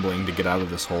scrambling to get out of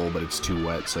this hole, but it's too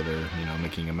wet, so they're,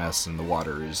 making a mess, and the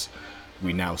water is,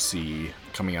 we now see,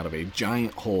 coming out of a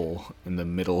giant hole in the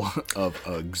middle of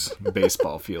Ugg's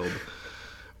baseball field,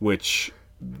 which,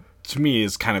 to me,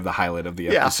 is kind of the highlight of the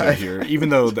episode here. Even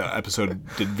though the episode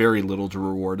did very little to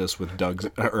reward us with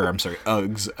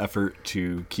Ugg's effort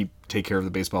to take care of the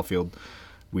baseball field,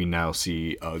 we now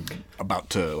see Ugg about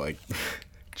to,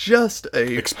 just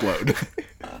explode.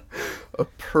 A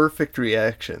perfect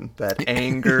reaction. That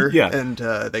anger, and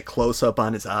they close up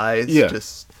on his eyes,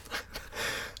 just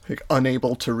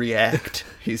unable to react.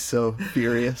 He's so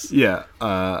furious. Yeah,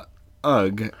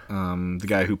 Ugg, the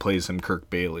guy who plays him, Kirk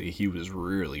Bailey, he was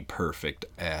really perfect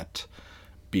at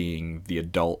being the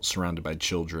adult surrounded by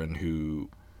children who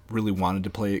really wanted to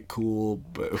play it cool,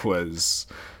 but was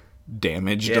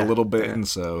damaged a little bit, and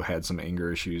so had some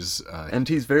anger issues. And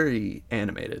he's very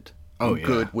animated.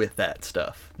 Good with that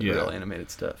stuff. Real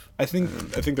animated stuff. I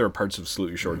think there are parts of Salute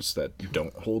Your Shorts that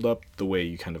don't hold up the way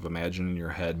you kind of imagine in your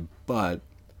head, but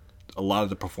a lot of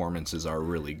the performances are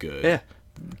really good. Yeah.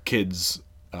 Kids,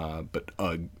 but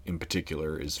Ugg in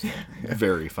particular is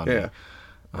very funny. Yeah.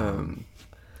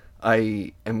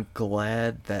 I am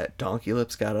glad that Donkey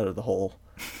Lips got out of the hole.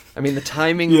 I mean, the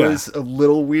timing was a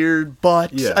little weird,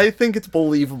 but I think it's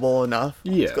believable enough.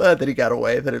 Yeah. I'm glad that he got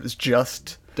away, that it was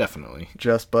just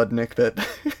Budnick that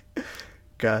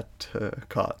got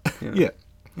caught. Yeah.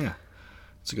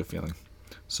 It's a good feeling.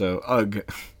 So, Ugg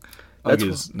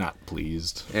is not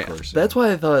pleased, of course. That's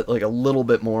why I thought, a little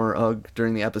bit more Ugg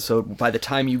during the episode. By the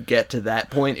time you get to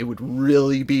that point, it would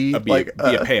really be, a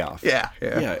payoff. Yeah.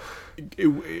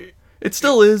 It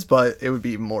still is, but it would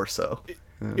be more so.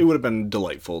 It would have been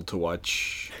delightful to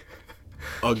watch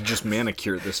Ugg just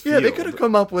manicure this field. Yeah, they could have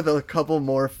come up with a couple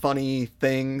more funny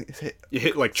things. You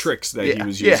hit tricks that he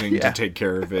was using to take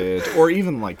care of it, or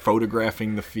even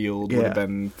photographing the field would have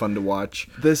been fun to watch.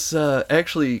 This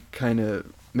actually kind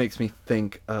of makes me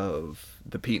think of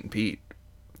the Pete and Pete,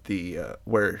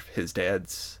 where his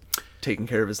dad's taking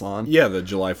care of his lawn. Yeah, the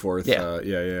July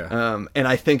 4th. And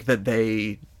I think that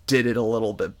they did it a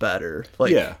little bit better.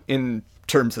 In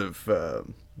terms of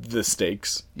the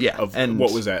stakes. And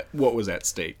what was at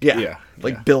stake.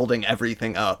 Building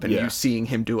everything up, and you seeing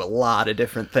him do a lot of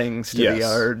different things to the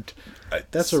yard.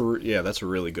 That's a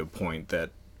really good point, that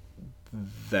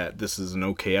this is an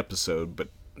okay episode, but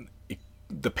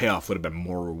the payoff would have been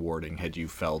more rewarding had you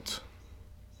felt,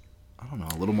 I don't know,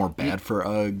 a little more bad for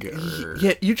Ugg.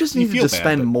 You just needed to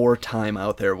spend more time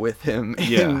out there with him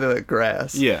in the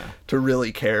grass to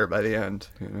really care by the end.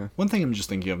 One thing I'm just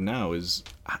thinking of now is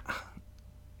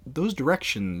those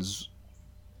directions.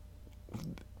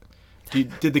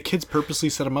 Did the kids purposely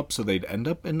set them up so they'd end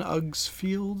up in Ugg's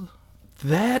field?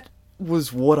 That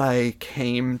was what I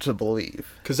came to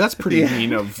believe. Because that's pretty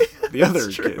mean of the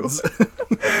other kids.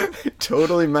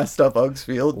 Totally messed up Ugg's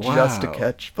field just to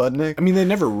catch Budnick. I mean, they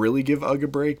never really give Ugg a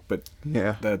break, but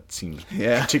that seems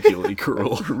particularly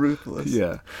cruel. Ruthless.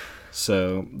 Yeah.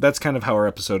 So that's kind of how our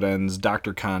episode ends.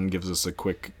 Dr. Khan gives us a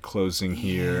quick closing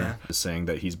here, saying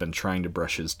that he's been trying to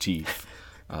brush his teeth,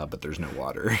 but there's no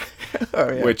water.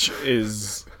 Which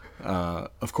is,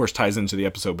 of course, ties into the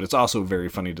episode, but it's also very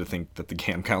funny to think that the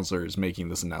camp counselor is making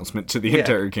this announcement to the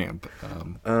entire camp.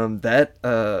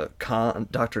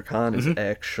 Dr. Khan is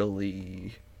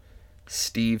actually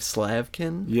Steve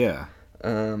Slavkin. Yeah.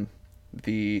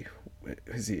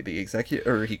 Is he the executive,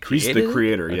 or he created? He's the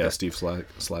creator, Steve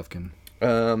Slavkin.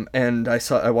 And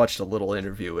I watched a little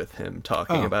interview with him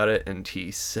talking about it, and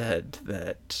he said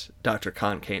that Dr.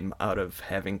 Khan came out of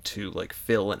having to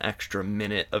fill an extra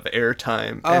minute of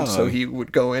airtime, and so he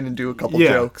would go in and do a couple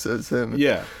jokes as him.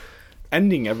 Yeah,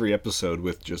 ending every episode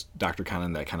with just Dr. Khan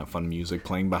and that kind of fun music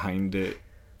playing behind it.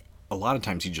 A lot of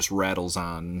times he just rattles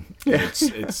on.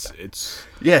 It's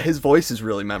his voice is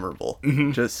really memorable.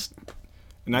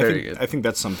 And I think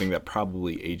that's something that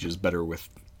probably ages better with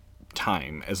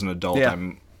time. As an adult,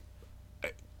 I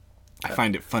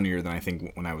find it funnier than I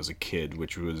think when I was a kid,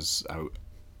 which was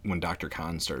when Dr.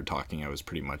 Khan started talking, I was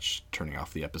pretty much turning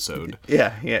off the episode. You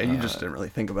just didn't really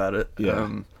think about it.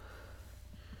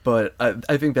 But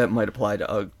I think that might apply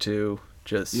to Ugg too.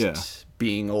 Just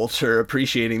being older,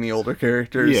 appreciating the older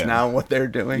characters now, what they're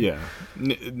doing. Yeah,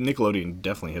 Nickelodeon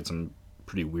definitely had some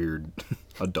pretty weird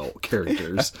adult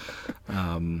characters.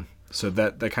 So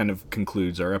that kind of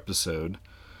concludes our episode.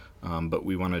 But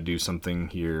we want to do something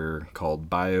here called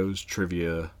Bios,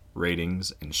 Trivia,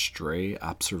 Ratings, and Stray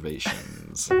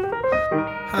Observations.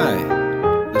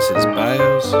 Hi, this is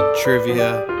Bios,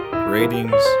 Trivia,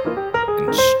 Ratings,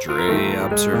 and Stray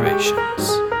Observations.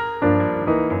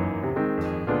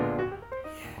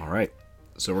 All right,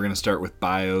 So we're going to start with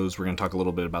bios. We're going to talk a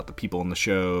little bit about the people in the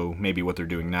show, maybe what they're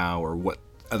doing now, or what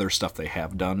other stuff they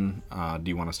have done. Do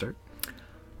you want to start?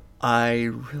 I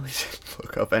really didn't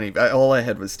look up any. All I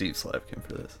had was Steve Slavkin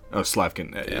for this. Oh,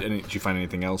 Slavkin. Yeah. Did you find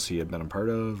anything else he had been a part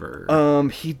of, or?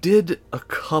 He did a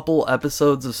couple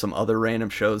episodes of some other random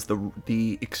shows.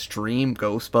 The Extreme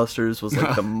Ghostbusters was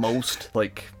like the most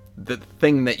like the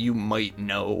thing that you might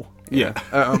know. Yeah.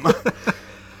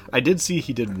 I did see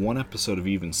he did one episode of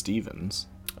Even Stevens.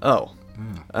 Oh,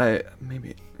 I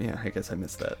guess I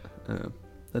missed that.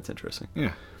 That's interesting.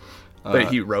 Yeah.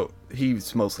 But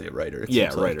he's mostly a writer.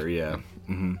 Writer, yeah.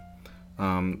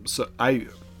 Mm-hmm. So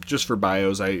just for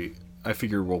bios, I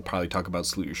figure we'll probably talk about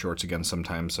Salute Your Shorts again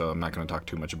sometime, so I'm not going to talk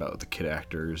too much about the kid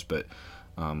actors, but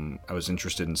I was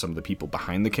interested in some of the people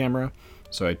behind the camera.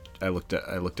 So I looked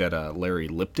at Larry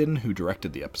Lipton, who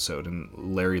directed the episode, and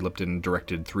Larry Lipton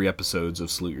directed 3 episodes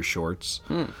of Salute Your Shorts.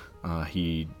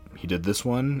 He did this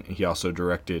one. He also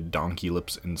directed Donkey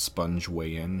Lips and Sponge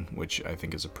Weigh In, which I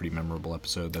think is a pretty memorable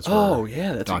episode. That's that's Donkey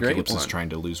a great Lips one. is trying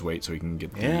to lose weight so he can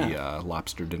get the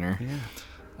lobster dinner.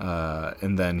 Yeah.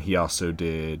 And then he also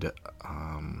did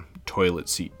Toilet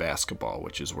Seat Basketball,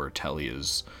 which is where Telly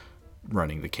is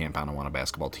running the Camp Anawanna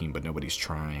basketball team, but nobody's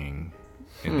trying,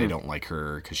 and they don't like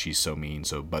her because she's so mean,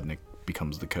 so Budnick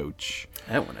becomes the coach.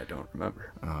 That one I don't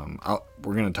remember.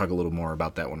 We're going to talk a little more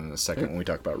about that one in a second when we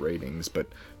talk about ratings. But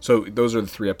so those are the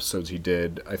 3 episodes he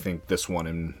did. I think this one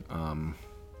and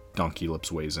Donkey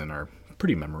Lips Weighs In are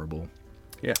pretty memorable.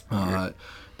 Yeah.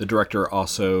 The director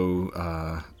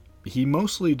also he's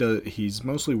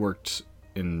mostly worked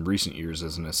in recent years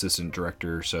as an assistant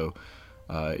director. So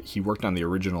he worked on the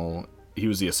original. He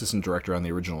was the assistant director on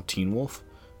the original Teen Wolf.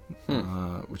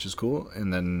 Which is cool.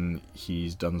 And then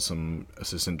he's done some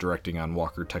assistant directing on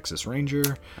Walker, Texas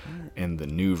Ranger, and the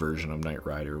new version of Knight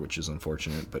Rider, which is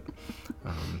unfortunate. But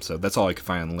so that's all I could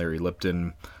find on Larry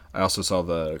Lipton. I also saw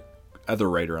the other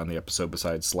writer on the episode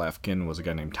besides Slavkin was a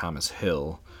guy named Thomas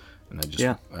Hill, and I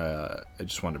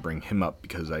just wanted to bring him up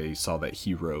because I saw that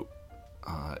he wrote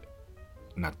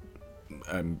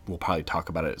we'll probably talk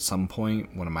about it at some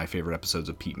point, one of my favorite episodes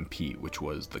of Pete and Pete, which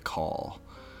was The Call.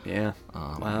 Yeah.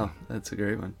 Wow, that's a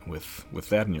great one. With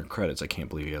that in your credits, I can't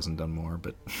believe he hasn't done more.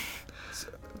 But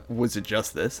was it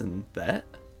just this and that?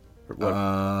 Or what?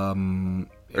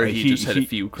 Or he just had a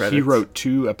few credits? He wrote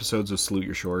 2 episodes of Salute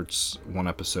Your Shorts.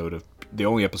 The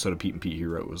only episode of Pete and Pete he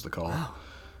wrote was The Call.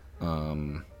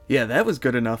 Wow. Yeah, that was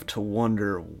good enough to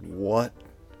wonder what,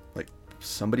 like,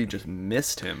 somebody just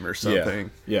missed him or something.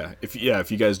 Yeah. If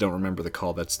you guys don't remember The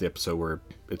Call, that's the episode where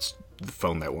it's the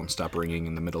phone that won't stop ringing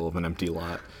in the middle of an empty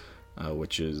lot,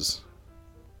 which is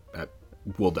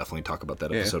we'll definitely talk about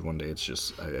that episode one day. It's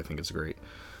just I think it's great.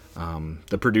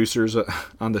 The producers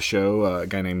on the show, a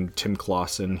guy named Tim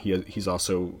Clausen, he's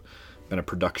also been a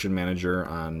production manager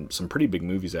on some pretty big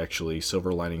movies actually: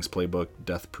 Silver Linings Playbook,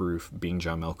 Death Proof, Being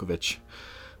John Malkovich,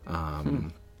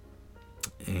 and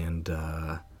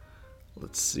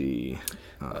let's see,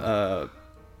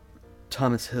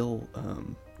 Thomas Hill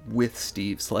with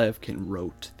Steve Slavkin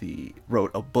wrote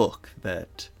a book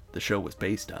that the show was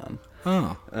based on.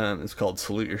 It's called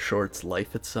Salute Your Shorts: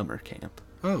 Life at Summer Camp.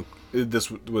 Oh, this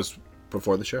was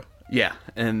before the show? Yeah,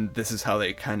 and this is how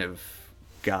they kind of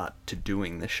got to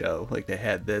doing the show. Like, they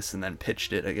had this and then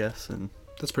pitched it, I guess. And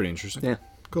that's pretty interesting. Yeah.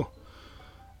 Cool.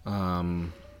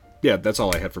 Yeah, that's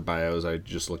all I had for bios. I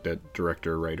just looked at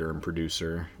director, writer, and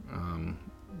producer.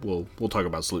 We'll talk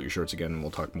about Salute Your Shorts again, and we'll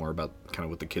talk more about kind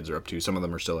of what the kids are up to. Some of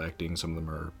them are still acting, some of them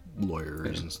are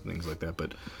lawyers and things like that.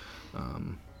 But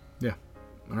yeah.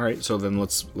 All right, so then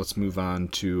let's move on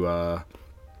to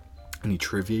any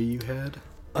trivia you had.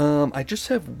 I just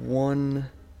have one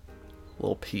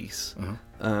little piece.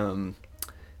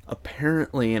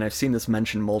 Apparently, and I've seen this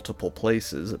mentioned multiple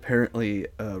places, apparently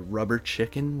a rubber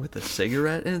chicken with a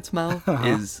cigarette in its mouth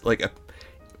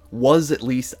was at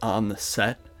least on the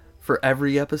set for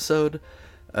every episode.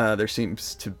 There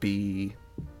seems to be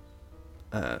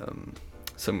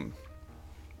some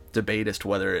debate as to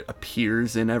whether it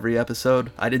appears in every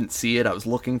episode. I didn't see it. I was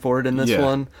looking for it in this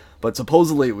one, but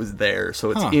supposedly it was there,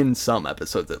 so it's in some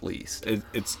episodes at least.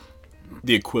 It's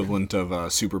the equivalent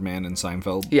of Superman and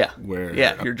Seinfeld. Yeah. Where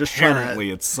you're just apparently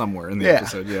it's somewhere in the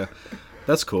episode. Yeah.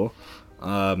 That's cool.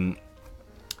 I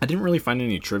didn't really find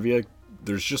any trivia.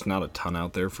 There's just not a ton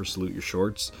out there for Salute Your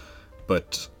Shorts,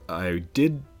 but I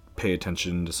did pay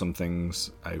attention to some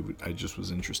things. I just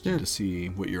was interested to see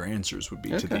what your answers would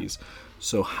be to these.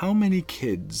 So how many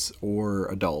kids or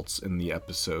adults in the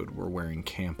episode were wearing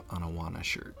Camp Anawanna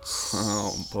shirts?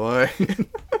 Oh boy.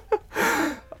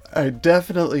 I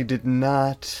definitely did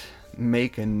not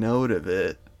make a note of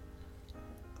it.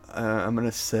 I'm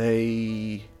gonna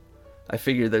say, I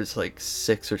figure there's like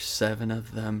 6 or 7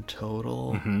 of them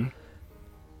total.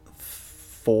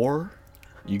 4.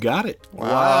 You got it.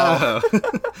 Wow.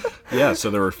 Yeah, so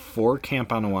there were 4 Camp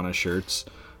Anawanna shirts.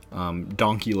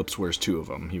 Donkey Lips wears 2 of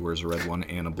them. He wears a red one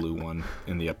and a blue one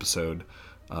in the episode.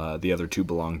 The other 2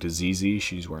 belong to Zizi.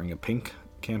 She's wearing a pink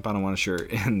Camp Anawanna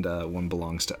shirt, and one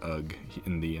belongs to Ugg.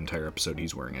 In the entire episode,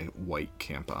 he's wearing a white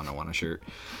Camp Anawanna shirt.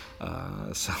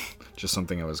 So just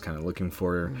something I was kind of looking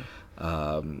for.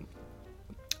 I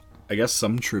guess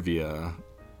some trivia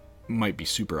might be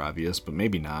super obvious, but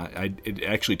maybe not. It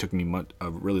actually took me a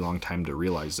really long time to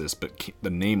realize this, but the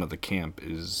name of the camp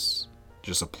is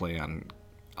just a play on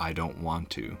I don't want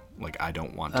to. Like, I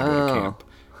don't want to go to camp.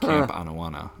 Camp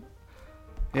Anawanna.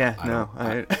 Yeah,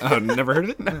 I've never heard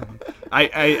of it? No.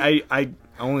 I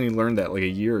only learned that like a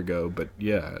year ago, but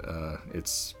yeah, it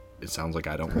sounds like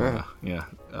I don't wanna. Yeah.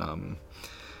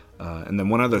 And then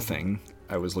one other thing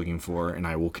I was looking for, and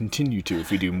I will continue to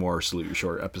if we do more Salute Your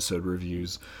Short episode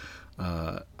reviews,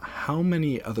 how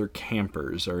many other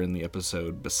campers are in the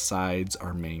episode besides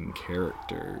our main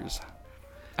characters?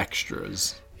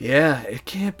 Extras. Yeah, it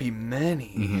can't be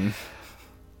many.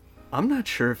 I'm not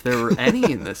sure if there were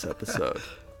any in this episode.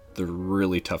 They're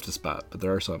really tough to spot, but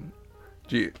there are some.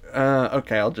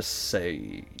 Okay, I'll just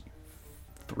say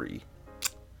 3.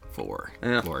 4.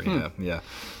 Yeah. 4, yeah.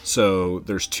 So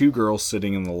there's 2 girls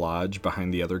sitting in the lodge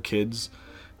behind the other kids,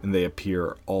 and they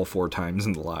appear all 4 times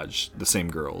in the lodge, the same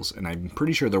girls, and I'm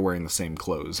pretty sure they're wearing the same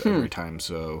clothes every time,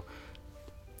 so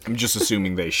I'm just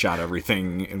assuming they shot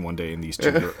everything in one day, and these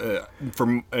 2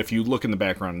 if you look in the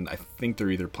background, I think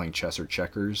they're either playing chess or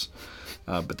checkers,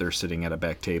 but they're sitting at a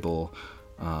back table,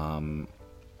 and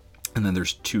then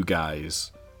there's 2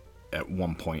 guys at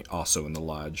one point also in the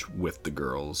lodge with the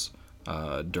girls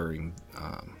during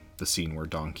the scene where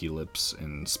Donkey Lips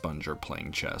and Sponge are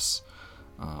playing chess,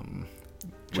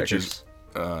 which is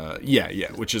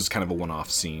which is kind of a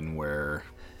one-off scene where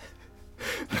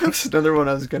that's another one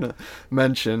I was gonna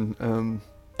mention.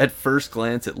 At first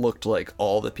glance, it looked like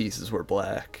all the pieces were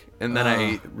black, and then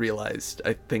I realized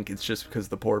I think it's just because of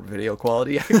the poor video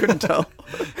quality. I couldn't tell.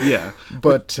 Yeah,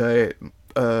 but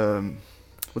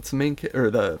what's the main kid or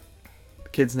the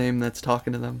kid's name that's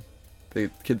talking to them? The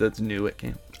kid that's new at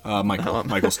camp.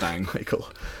 Michael Stein. Michael.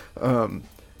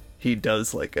 He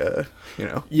does like a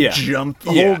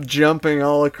jumping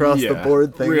all across the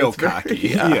board thing. Real cocky.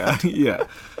 Yeah.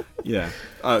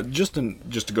 Just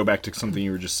to go back to something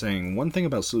you were just saying, one thing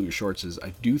about Salute Your Shorts is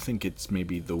I do think it's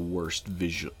maybe the worst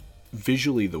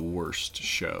visually the worst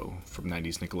show from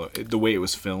 90s Nickelodeon. The way it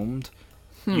was filmed,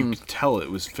 you could tell it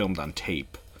was filmed on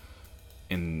tape.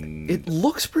 And it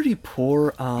looks pretty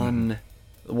poor on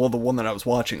well, the one that I was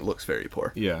watching looks very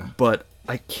poor. Yeah. But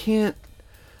I can't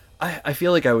I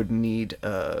feel like I would need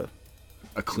a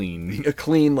clean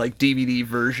like DVD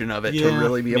version of it to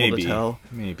really be able to tell.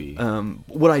 Maybe.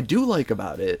 What I do like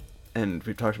about it, and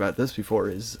we've talked about this before,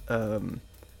 is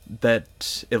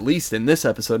that at least in this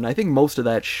episode, and I think most of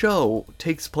that show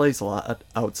takes place a lot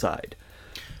outside.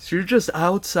 So you're just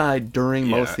outside during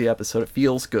most of the episode. It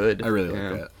feels good. I really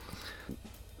like that.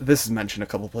 This is mentioned a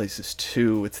couple places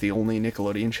too. It's the only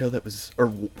Nickelodeon show that was,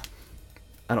 or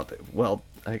I don't think. Well,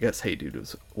 I guess Hey Dude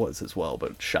was as well,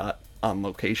 but shot on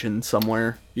location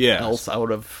somewhere else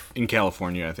out of... In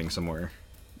California, I think, somewhere.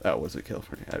 Oh, was it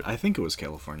California? I think it was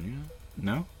California.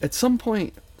 No? At some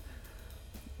point...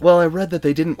 Well, I read that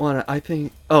they didn't want to...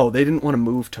 they didn't want to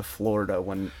move to Florida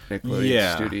when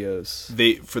Nickelodeon Studios...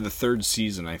 For the 3rd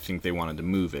season, I think they wanted to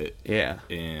move it. Yeah.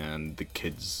 And the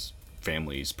kids'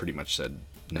 families pretty much said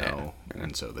no,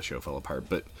 and so the show fell apart.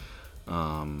 But...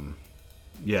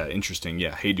 yeah, interesting.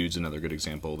 Yeah, Hey Dude's another good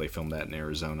example. They filmed that in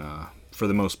Arizona. For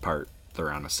the most part,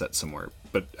 they're on a set somewhere.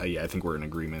 But I think we're in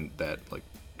agreement that like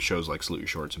shows like Salute Your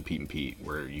Shorts and Pete and Pete,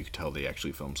 where you can tell they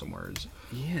actually filmed somewhere, is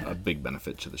a big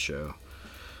benefit to the show.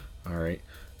 All right.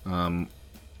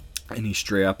 Any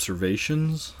stray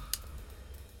observations?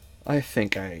 I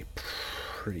think I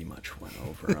pretty much went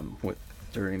over them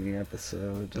during the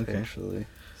episode. Okay. Actually,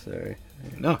 sorry.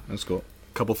 No, that's cool.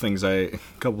 Couple things I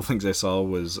saw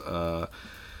was a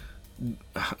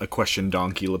question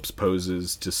Donkey Lips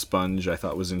poses to Sponge I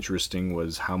thought was interesting,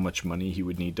 was how much money he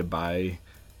would need to buy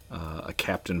a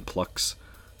Captain Pluck's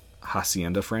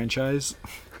Hacienda franchise,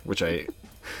 which I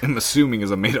am assuming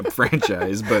is a made-up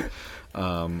franchise, but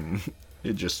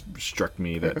it just struck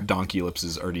me that Donkey Lips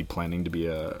is already planning to be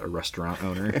a restaurant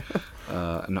owner,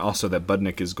 and also that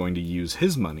Budnick is going to use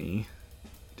his money.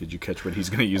 Did you catch what he's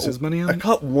going to use his money on? I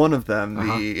caught one of them,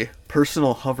 the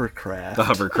personal hovercraft. The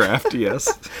hovercraft, yes.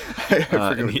 I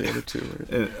forgot what the other two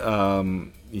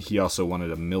were. he also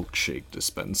wanted a milkshake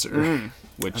dispenser,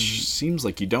 which seems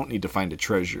like you don't need to find a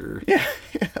treasure. Yeah.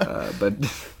 But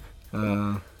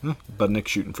Budnick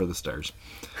shooting for the stars.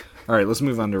 All right, let's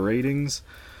move on to ratings.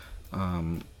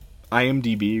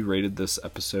 IMDb rated this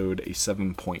episode a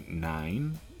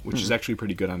 7.9, which is actually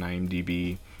pretty good on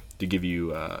IMDb. To give you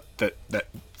that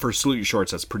for Salute Your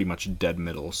Shorts, that's pretty much dead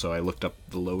middle. So I looked up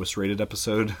the lowest rated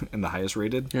episode and the highest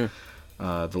rated. Yeah.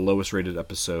 The lowest rated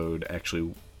episode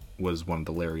actually was one of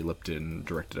the Larry Lipton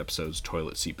directed episodes,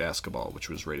 Toilet Seat Basketball, which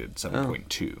was rated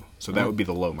 7.2. So that would be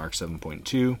the low mark,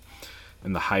 7.2.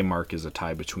 And the high mark is a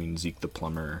tie between Zeke the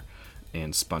Plumber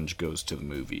and Sponge Goes to the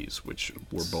Movies, which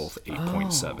were both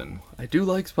 8.7. I do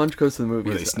like Sponge Goes to the Movies.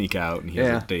 Where they sneak out and he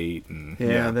has a date. And,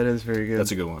 yeah, that is very good.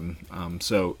 That's a good one.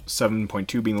 So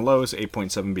 7.2 being the lowest,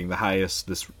 8.7 being the highest.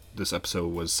 This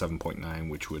episode was 7.9,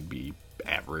 which would be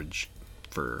average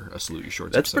for a Salute Your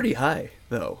Shorts That's episode. Pretty high,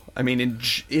 though. I mean,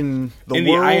 in the in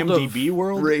world the IMDb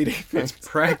world, rating, it's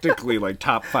practically like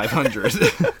top 500.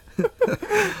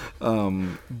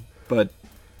 But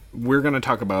we're going to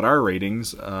talk about our ratings.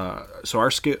 So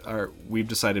we've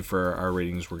decided for our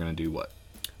ratings we're going to do what?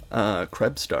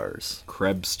 Krebs stars.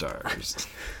 Krebs stars.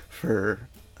 For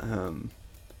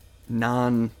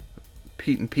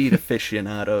non-Pete and Pete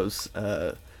aficionados,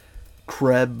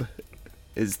 Kreb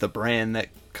is the brand that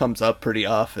comes up pretty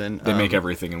often. They make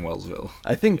everything in Wellsville.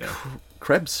 I think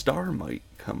Krebs Star might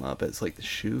come up as like the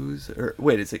shoes. Or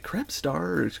wait, is it Krebs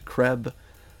Star or is Kreb?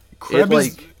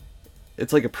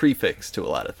 It's like a prefix to a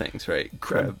lot of things, right?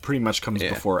 Kreb pretty much comes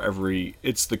before every...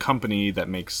 It's the company that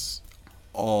makes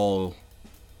all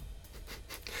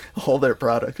their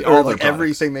product. All or their like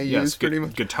everything they use, pretty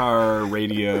much. Guitar,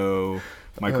 radio,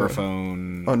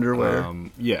 microphone. Underwear.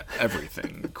 Yeah,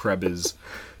 everything. Kreb is...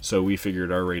 So we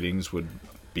figured our ratings would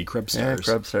be Krebs stars.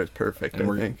 Yeah, Krebs stars, perfect,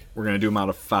 and I think. We're going to do them out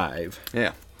of 5.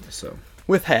 Yeah. So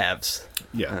with halves.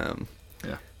 Yeah.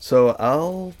 Yeah. So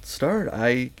I'll start.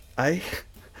 I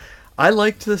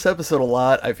liked this episode a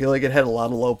lot. I feel like it had a lot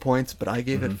of low points, but I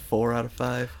gave it 4 out of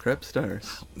 5 Krebs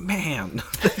stars. Man,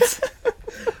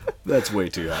 that's way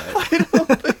too high. I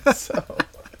don't think so.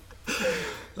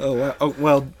 Oh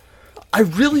well. I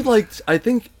really liked. I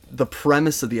think the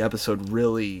premise of the episode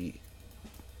really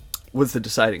was the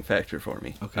deciding factor for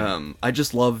me. Okay. I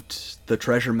just loved the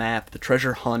treasure map, the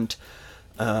treasure hunt.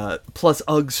 Plus,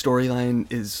 Ugg's storyline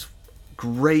is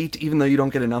great. Even though you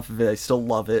don't get enough of it, I still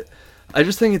love it. I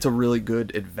just think it's a really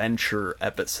good adventure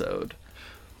episode.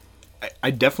 I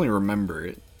definitely remember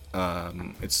it.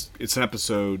 It's an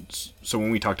episode. So when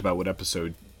we talked about what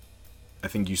episode, I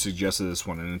think you suggested this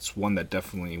one, and it's one that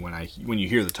definitely when you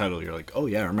hear the title, you're like, oh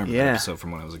yeah, I remember that episode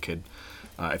from when I was a kid.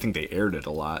 I think they aired it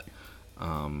a lot.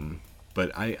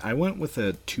 But I went with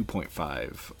a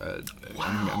 2.5.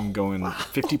 I'm going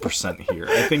 50% here.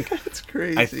 I think that's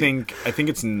crazy. I think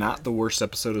it's not the worst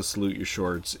episode of Salute Your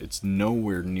Shorts. It's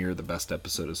nowhere near the best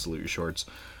episode of Salute Your Shorts.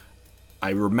 I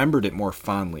remembered it more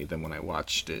fondly than when I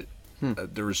watched it.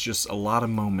 There was just a lot of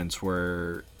moments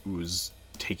where it was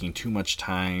taking too much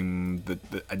time.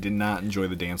 I did not enjoy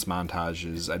the dance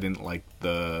montages. I didn't like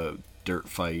the dirt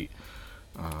fight.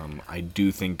 I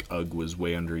do think Ugg was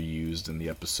way underused in the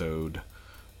episode,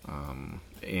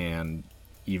 and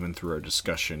even through our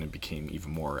discussion, it became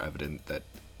even more evident that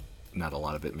not a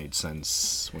lot of it made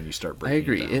sense when you start breaking I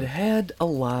agree. it down. It had a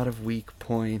lot of weak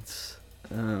points.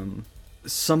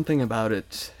 Something about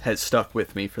it has stuck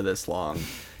with me for this long,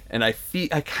 and I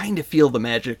kind of feel the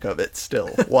magic of it still.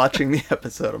 Watching the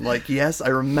episode, I'm like, yes, I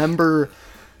remember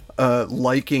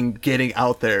liking getting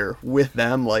out there with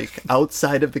them, like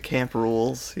outside of the camp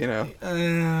rules, you know.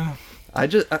 I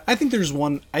think there's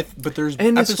one, but there's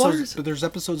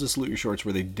episodes of Salute Your Shorts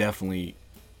where they definitely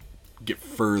get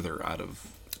further out of.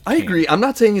 I agree. I'm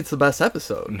not saying it's the best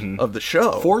episode of the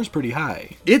show. 4 is pretty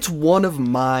high. It's one of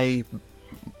my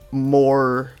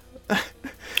more.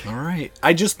 All right.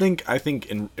 I think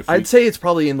I'd say it's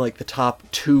probably in like the top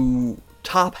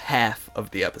half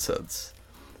of the episodes,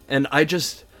 and I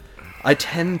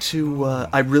tend to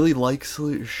I really like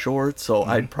Salute Your Shorts, so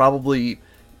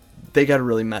they got to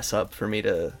really mess up for me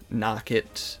to knock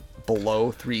it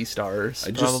below 3 stars.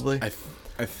 I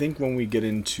think when we get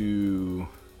into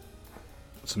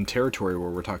some territory where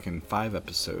we're talking 5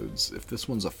 episodes, if this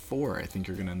one's a 4, I think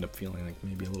you're going to end up feeling like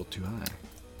maybe a little too high.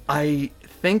 I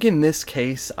think in this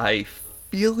case I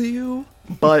feel you,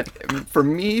 but for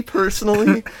me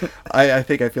personally, I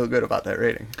think I feel good about that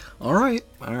rating. All right.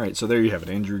 So there you have it.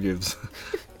 Andrew gives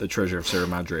The Treasure of Sierra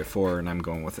Madre a 4, and I'm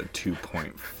going with a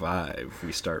 2.5.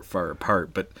 We start far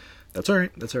apart, but that's all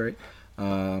right.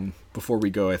 Before we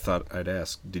go, I thought I'd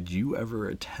ask, did you ever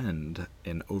attend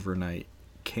an overnight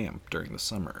camp during the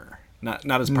summer? Not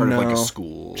as part of like a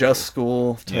school. Just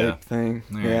school type thing.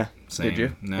 Right. Yeah. Same. Did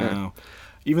you? No. Yeah.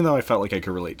 Even though I felt like I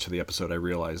could relate to the episode, I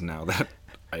realize now that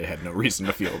I had no reason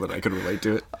to feel that I could relate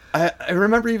to it. I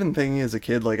remember even thinking as a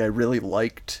kid, like, I really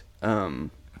liked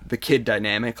the kid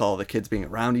dynamic, all the kids being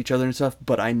around each other and stuff,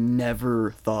 but I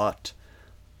never thought,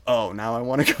 oh, now I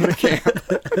want to go to camp.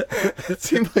 It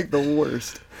seemed like the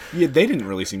worst. Yeah, they didn't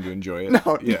really seem to enjoy it.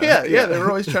 No, yeah, they were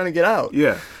always trying to get out.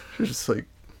 Yeah. It was just like...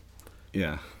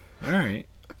 Yeah. All right.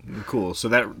 Cool. So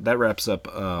that wraps up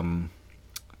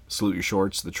Salute Your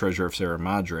Shorts, The Treasure of Sierra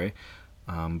Madre.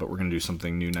 But we're going to do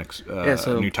something new next,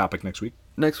 a new topic next week.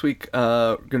 Next week,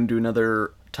 we're going to do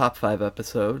another top 5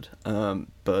 episode,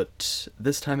 but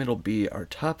this time it'll be our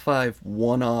top 5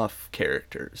 one-off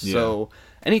characters. Yeah. So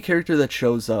any character that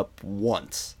shows up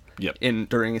once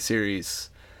during a series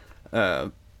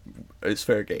is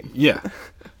fair game. Yeah.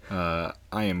 I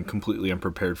am completely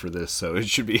unprepared for this, so it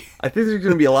should be... I think there's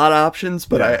going to be a lot of options,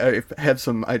 but I have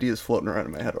some ideas floating around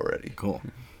in my head already. Cool.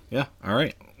 Yeah, all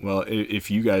right. Well,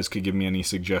 if you guys could give me any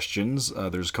suggestions,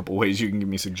 there's a couple ways you can give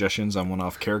me suggestions on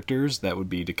one-off characters. That would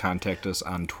be to contact us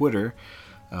on Twitter.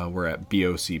 We're at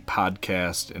BOC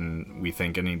Podcast, and we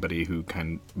thank anybody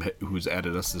who's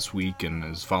added us this week and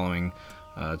is following.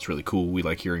 It's really cool. We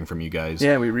like hearing from you guys.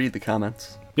 Yeah, we read the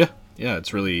comments. Yeah,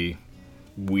 it's really...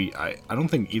 I don't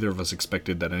think either of us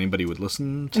expected that anybody would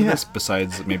listen to this,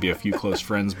 besides maybe a few close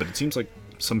friends, but it seems like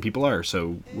some people are,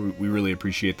 so we really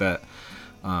appreciate that.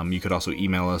 You could also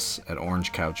email us at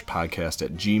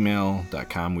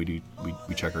orangecouchpodcast@gmail.com. We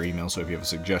check our email, so if you have a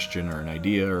suggestion or an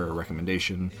idea or a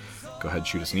recommendation, go ahead and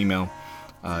shoot us an email.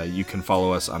 You can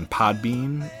follow us on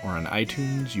Podbean or on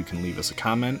iTunes. You can leave us a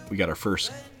comment. We got our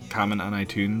first comment on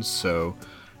iTunes, so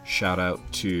shout out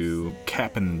to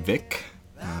Cap'n Vic.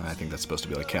 I think that's supposed to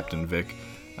be like Captain Vic.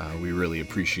 We really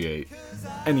appreciate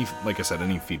any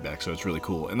feedback, so it's really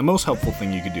cool. And the most helpful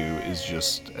thing you could do is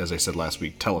just, as I said last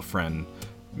week, tell a friend,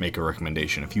 make a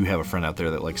recommendation. If you have a friend out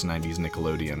there that likes 90s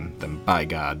Nickelodeon, then by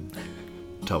God,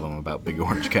 tell them about Big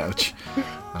Orange Couch.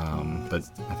 But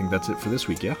I think that's it for this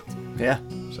week, yeah? Yeah.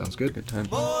 Sounds good. Good time.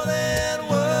 More than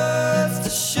words to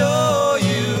show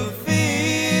you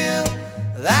feel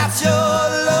that your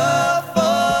love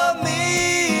for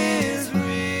me is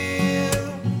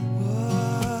real.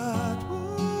 What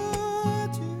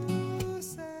would you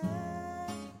say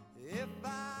if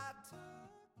I took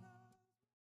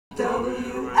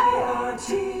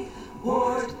WART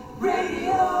Ward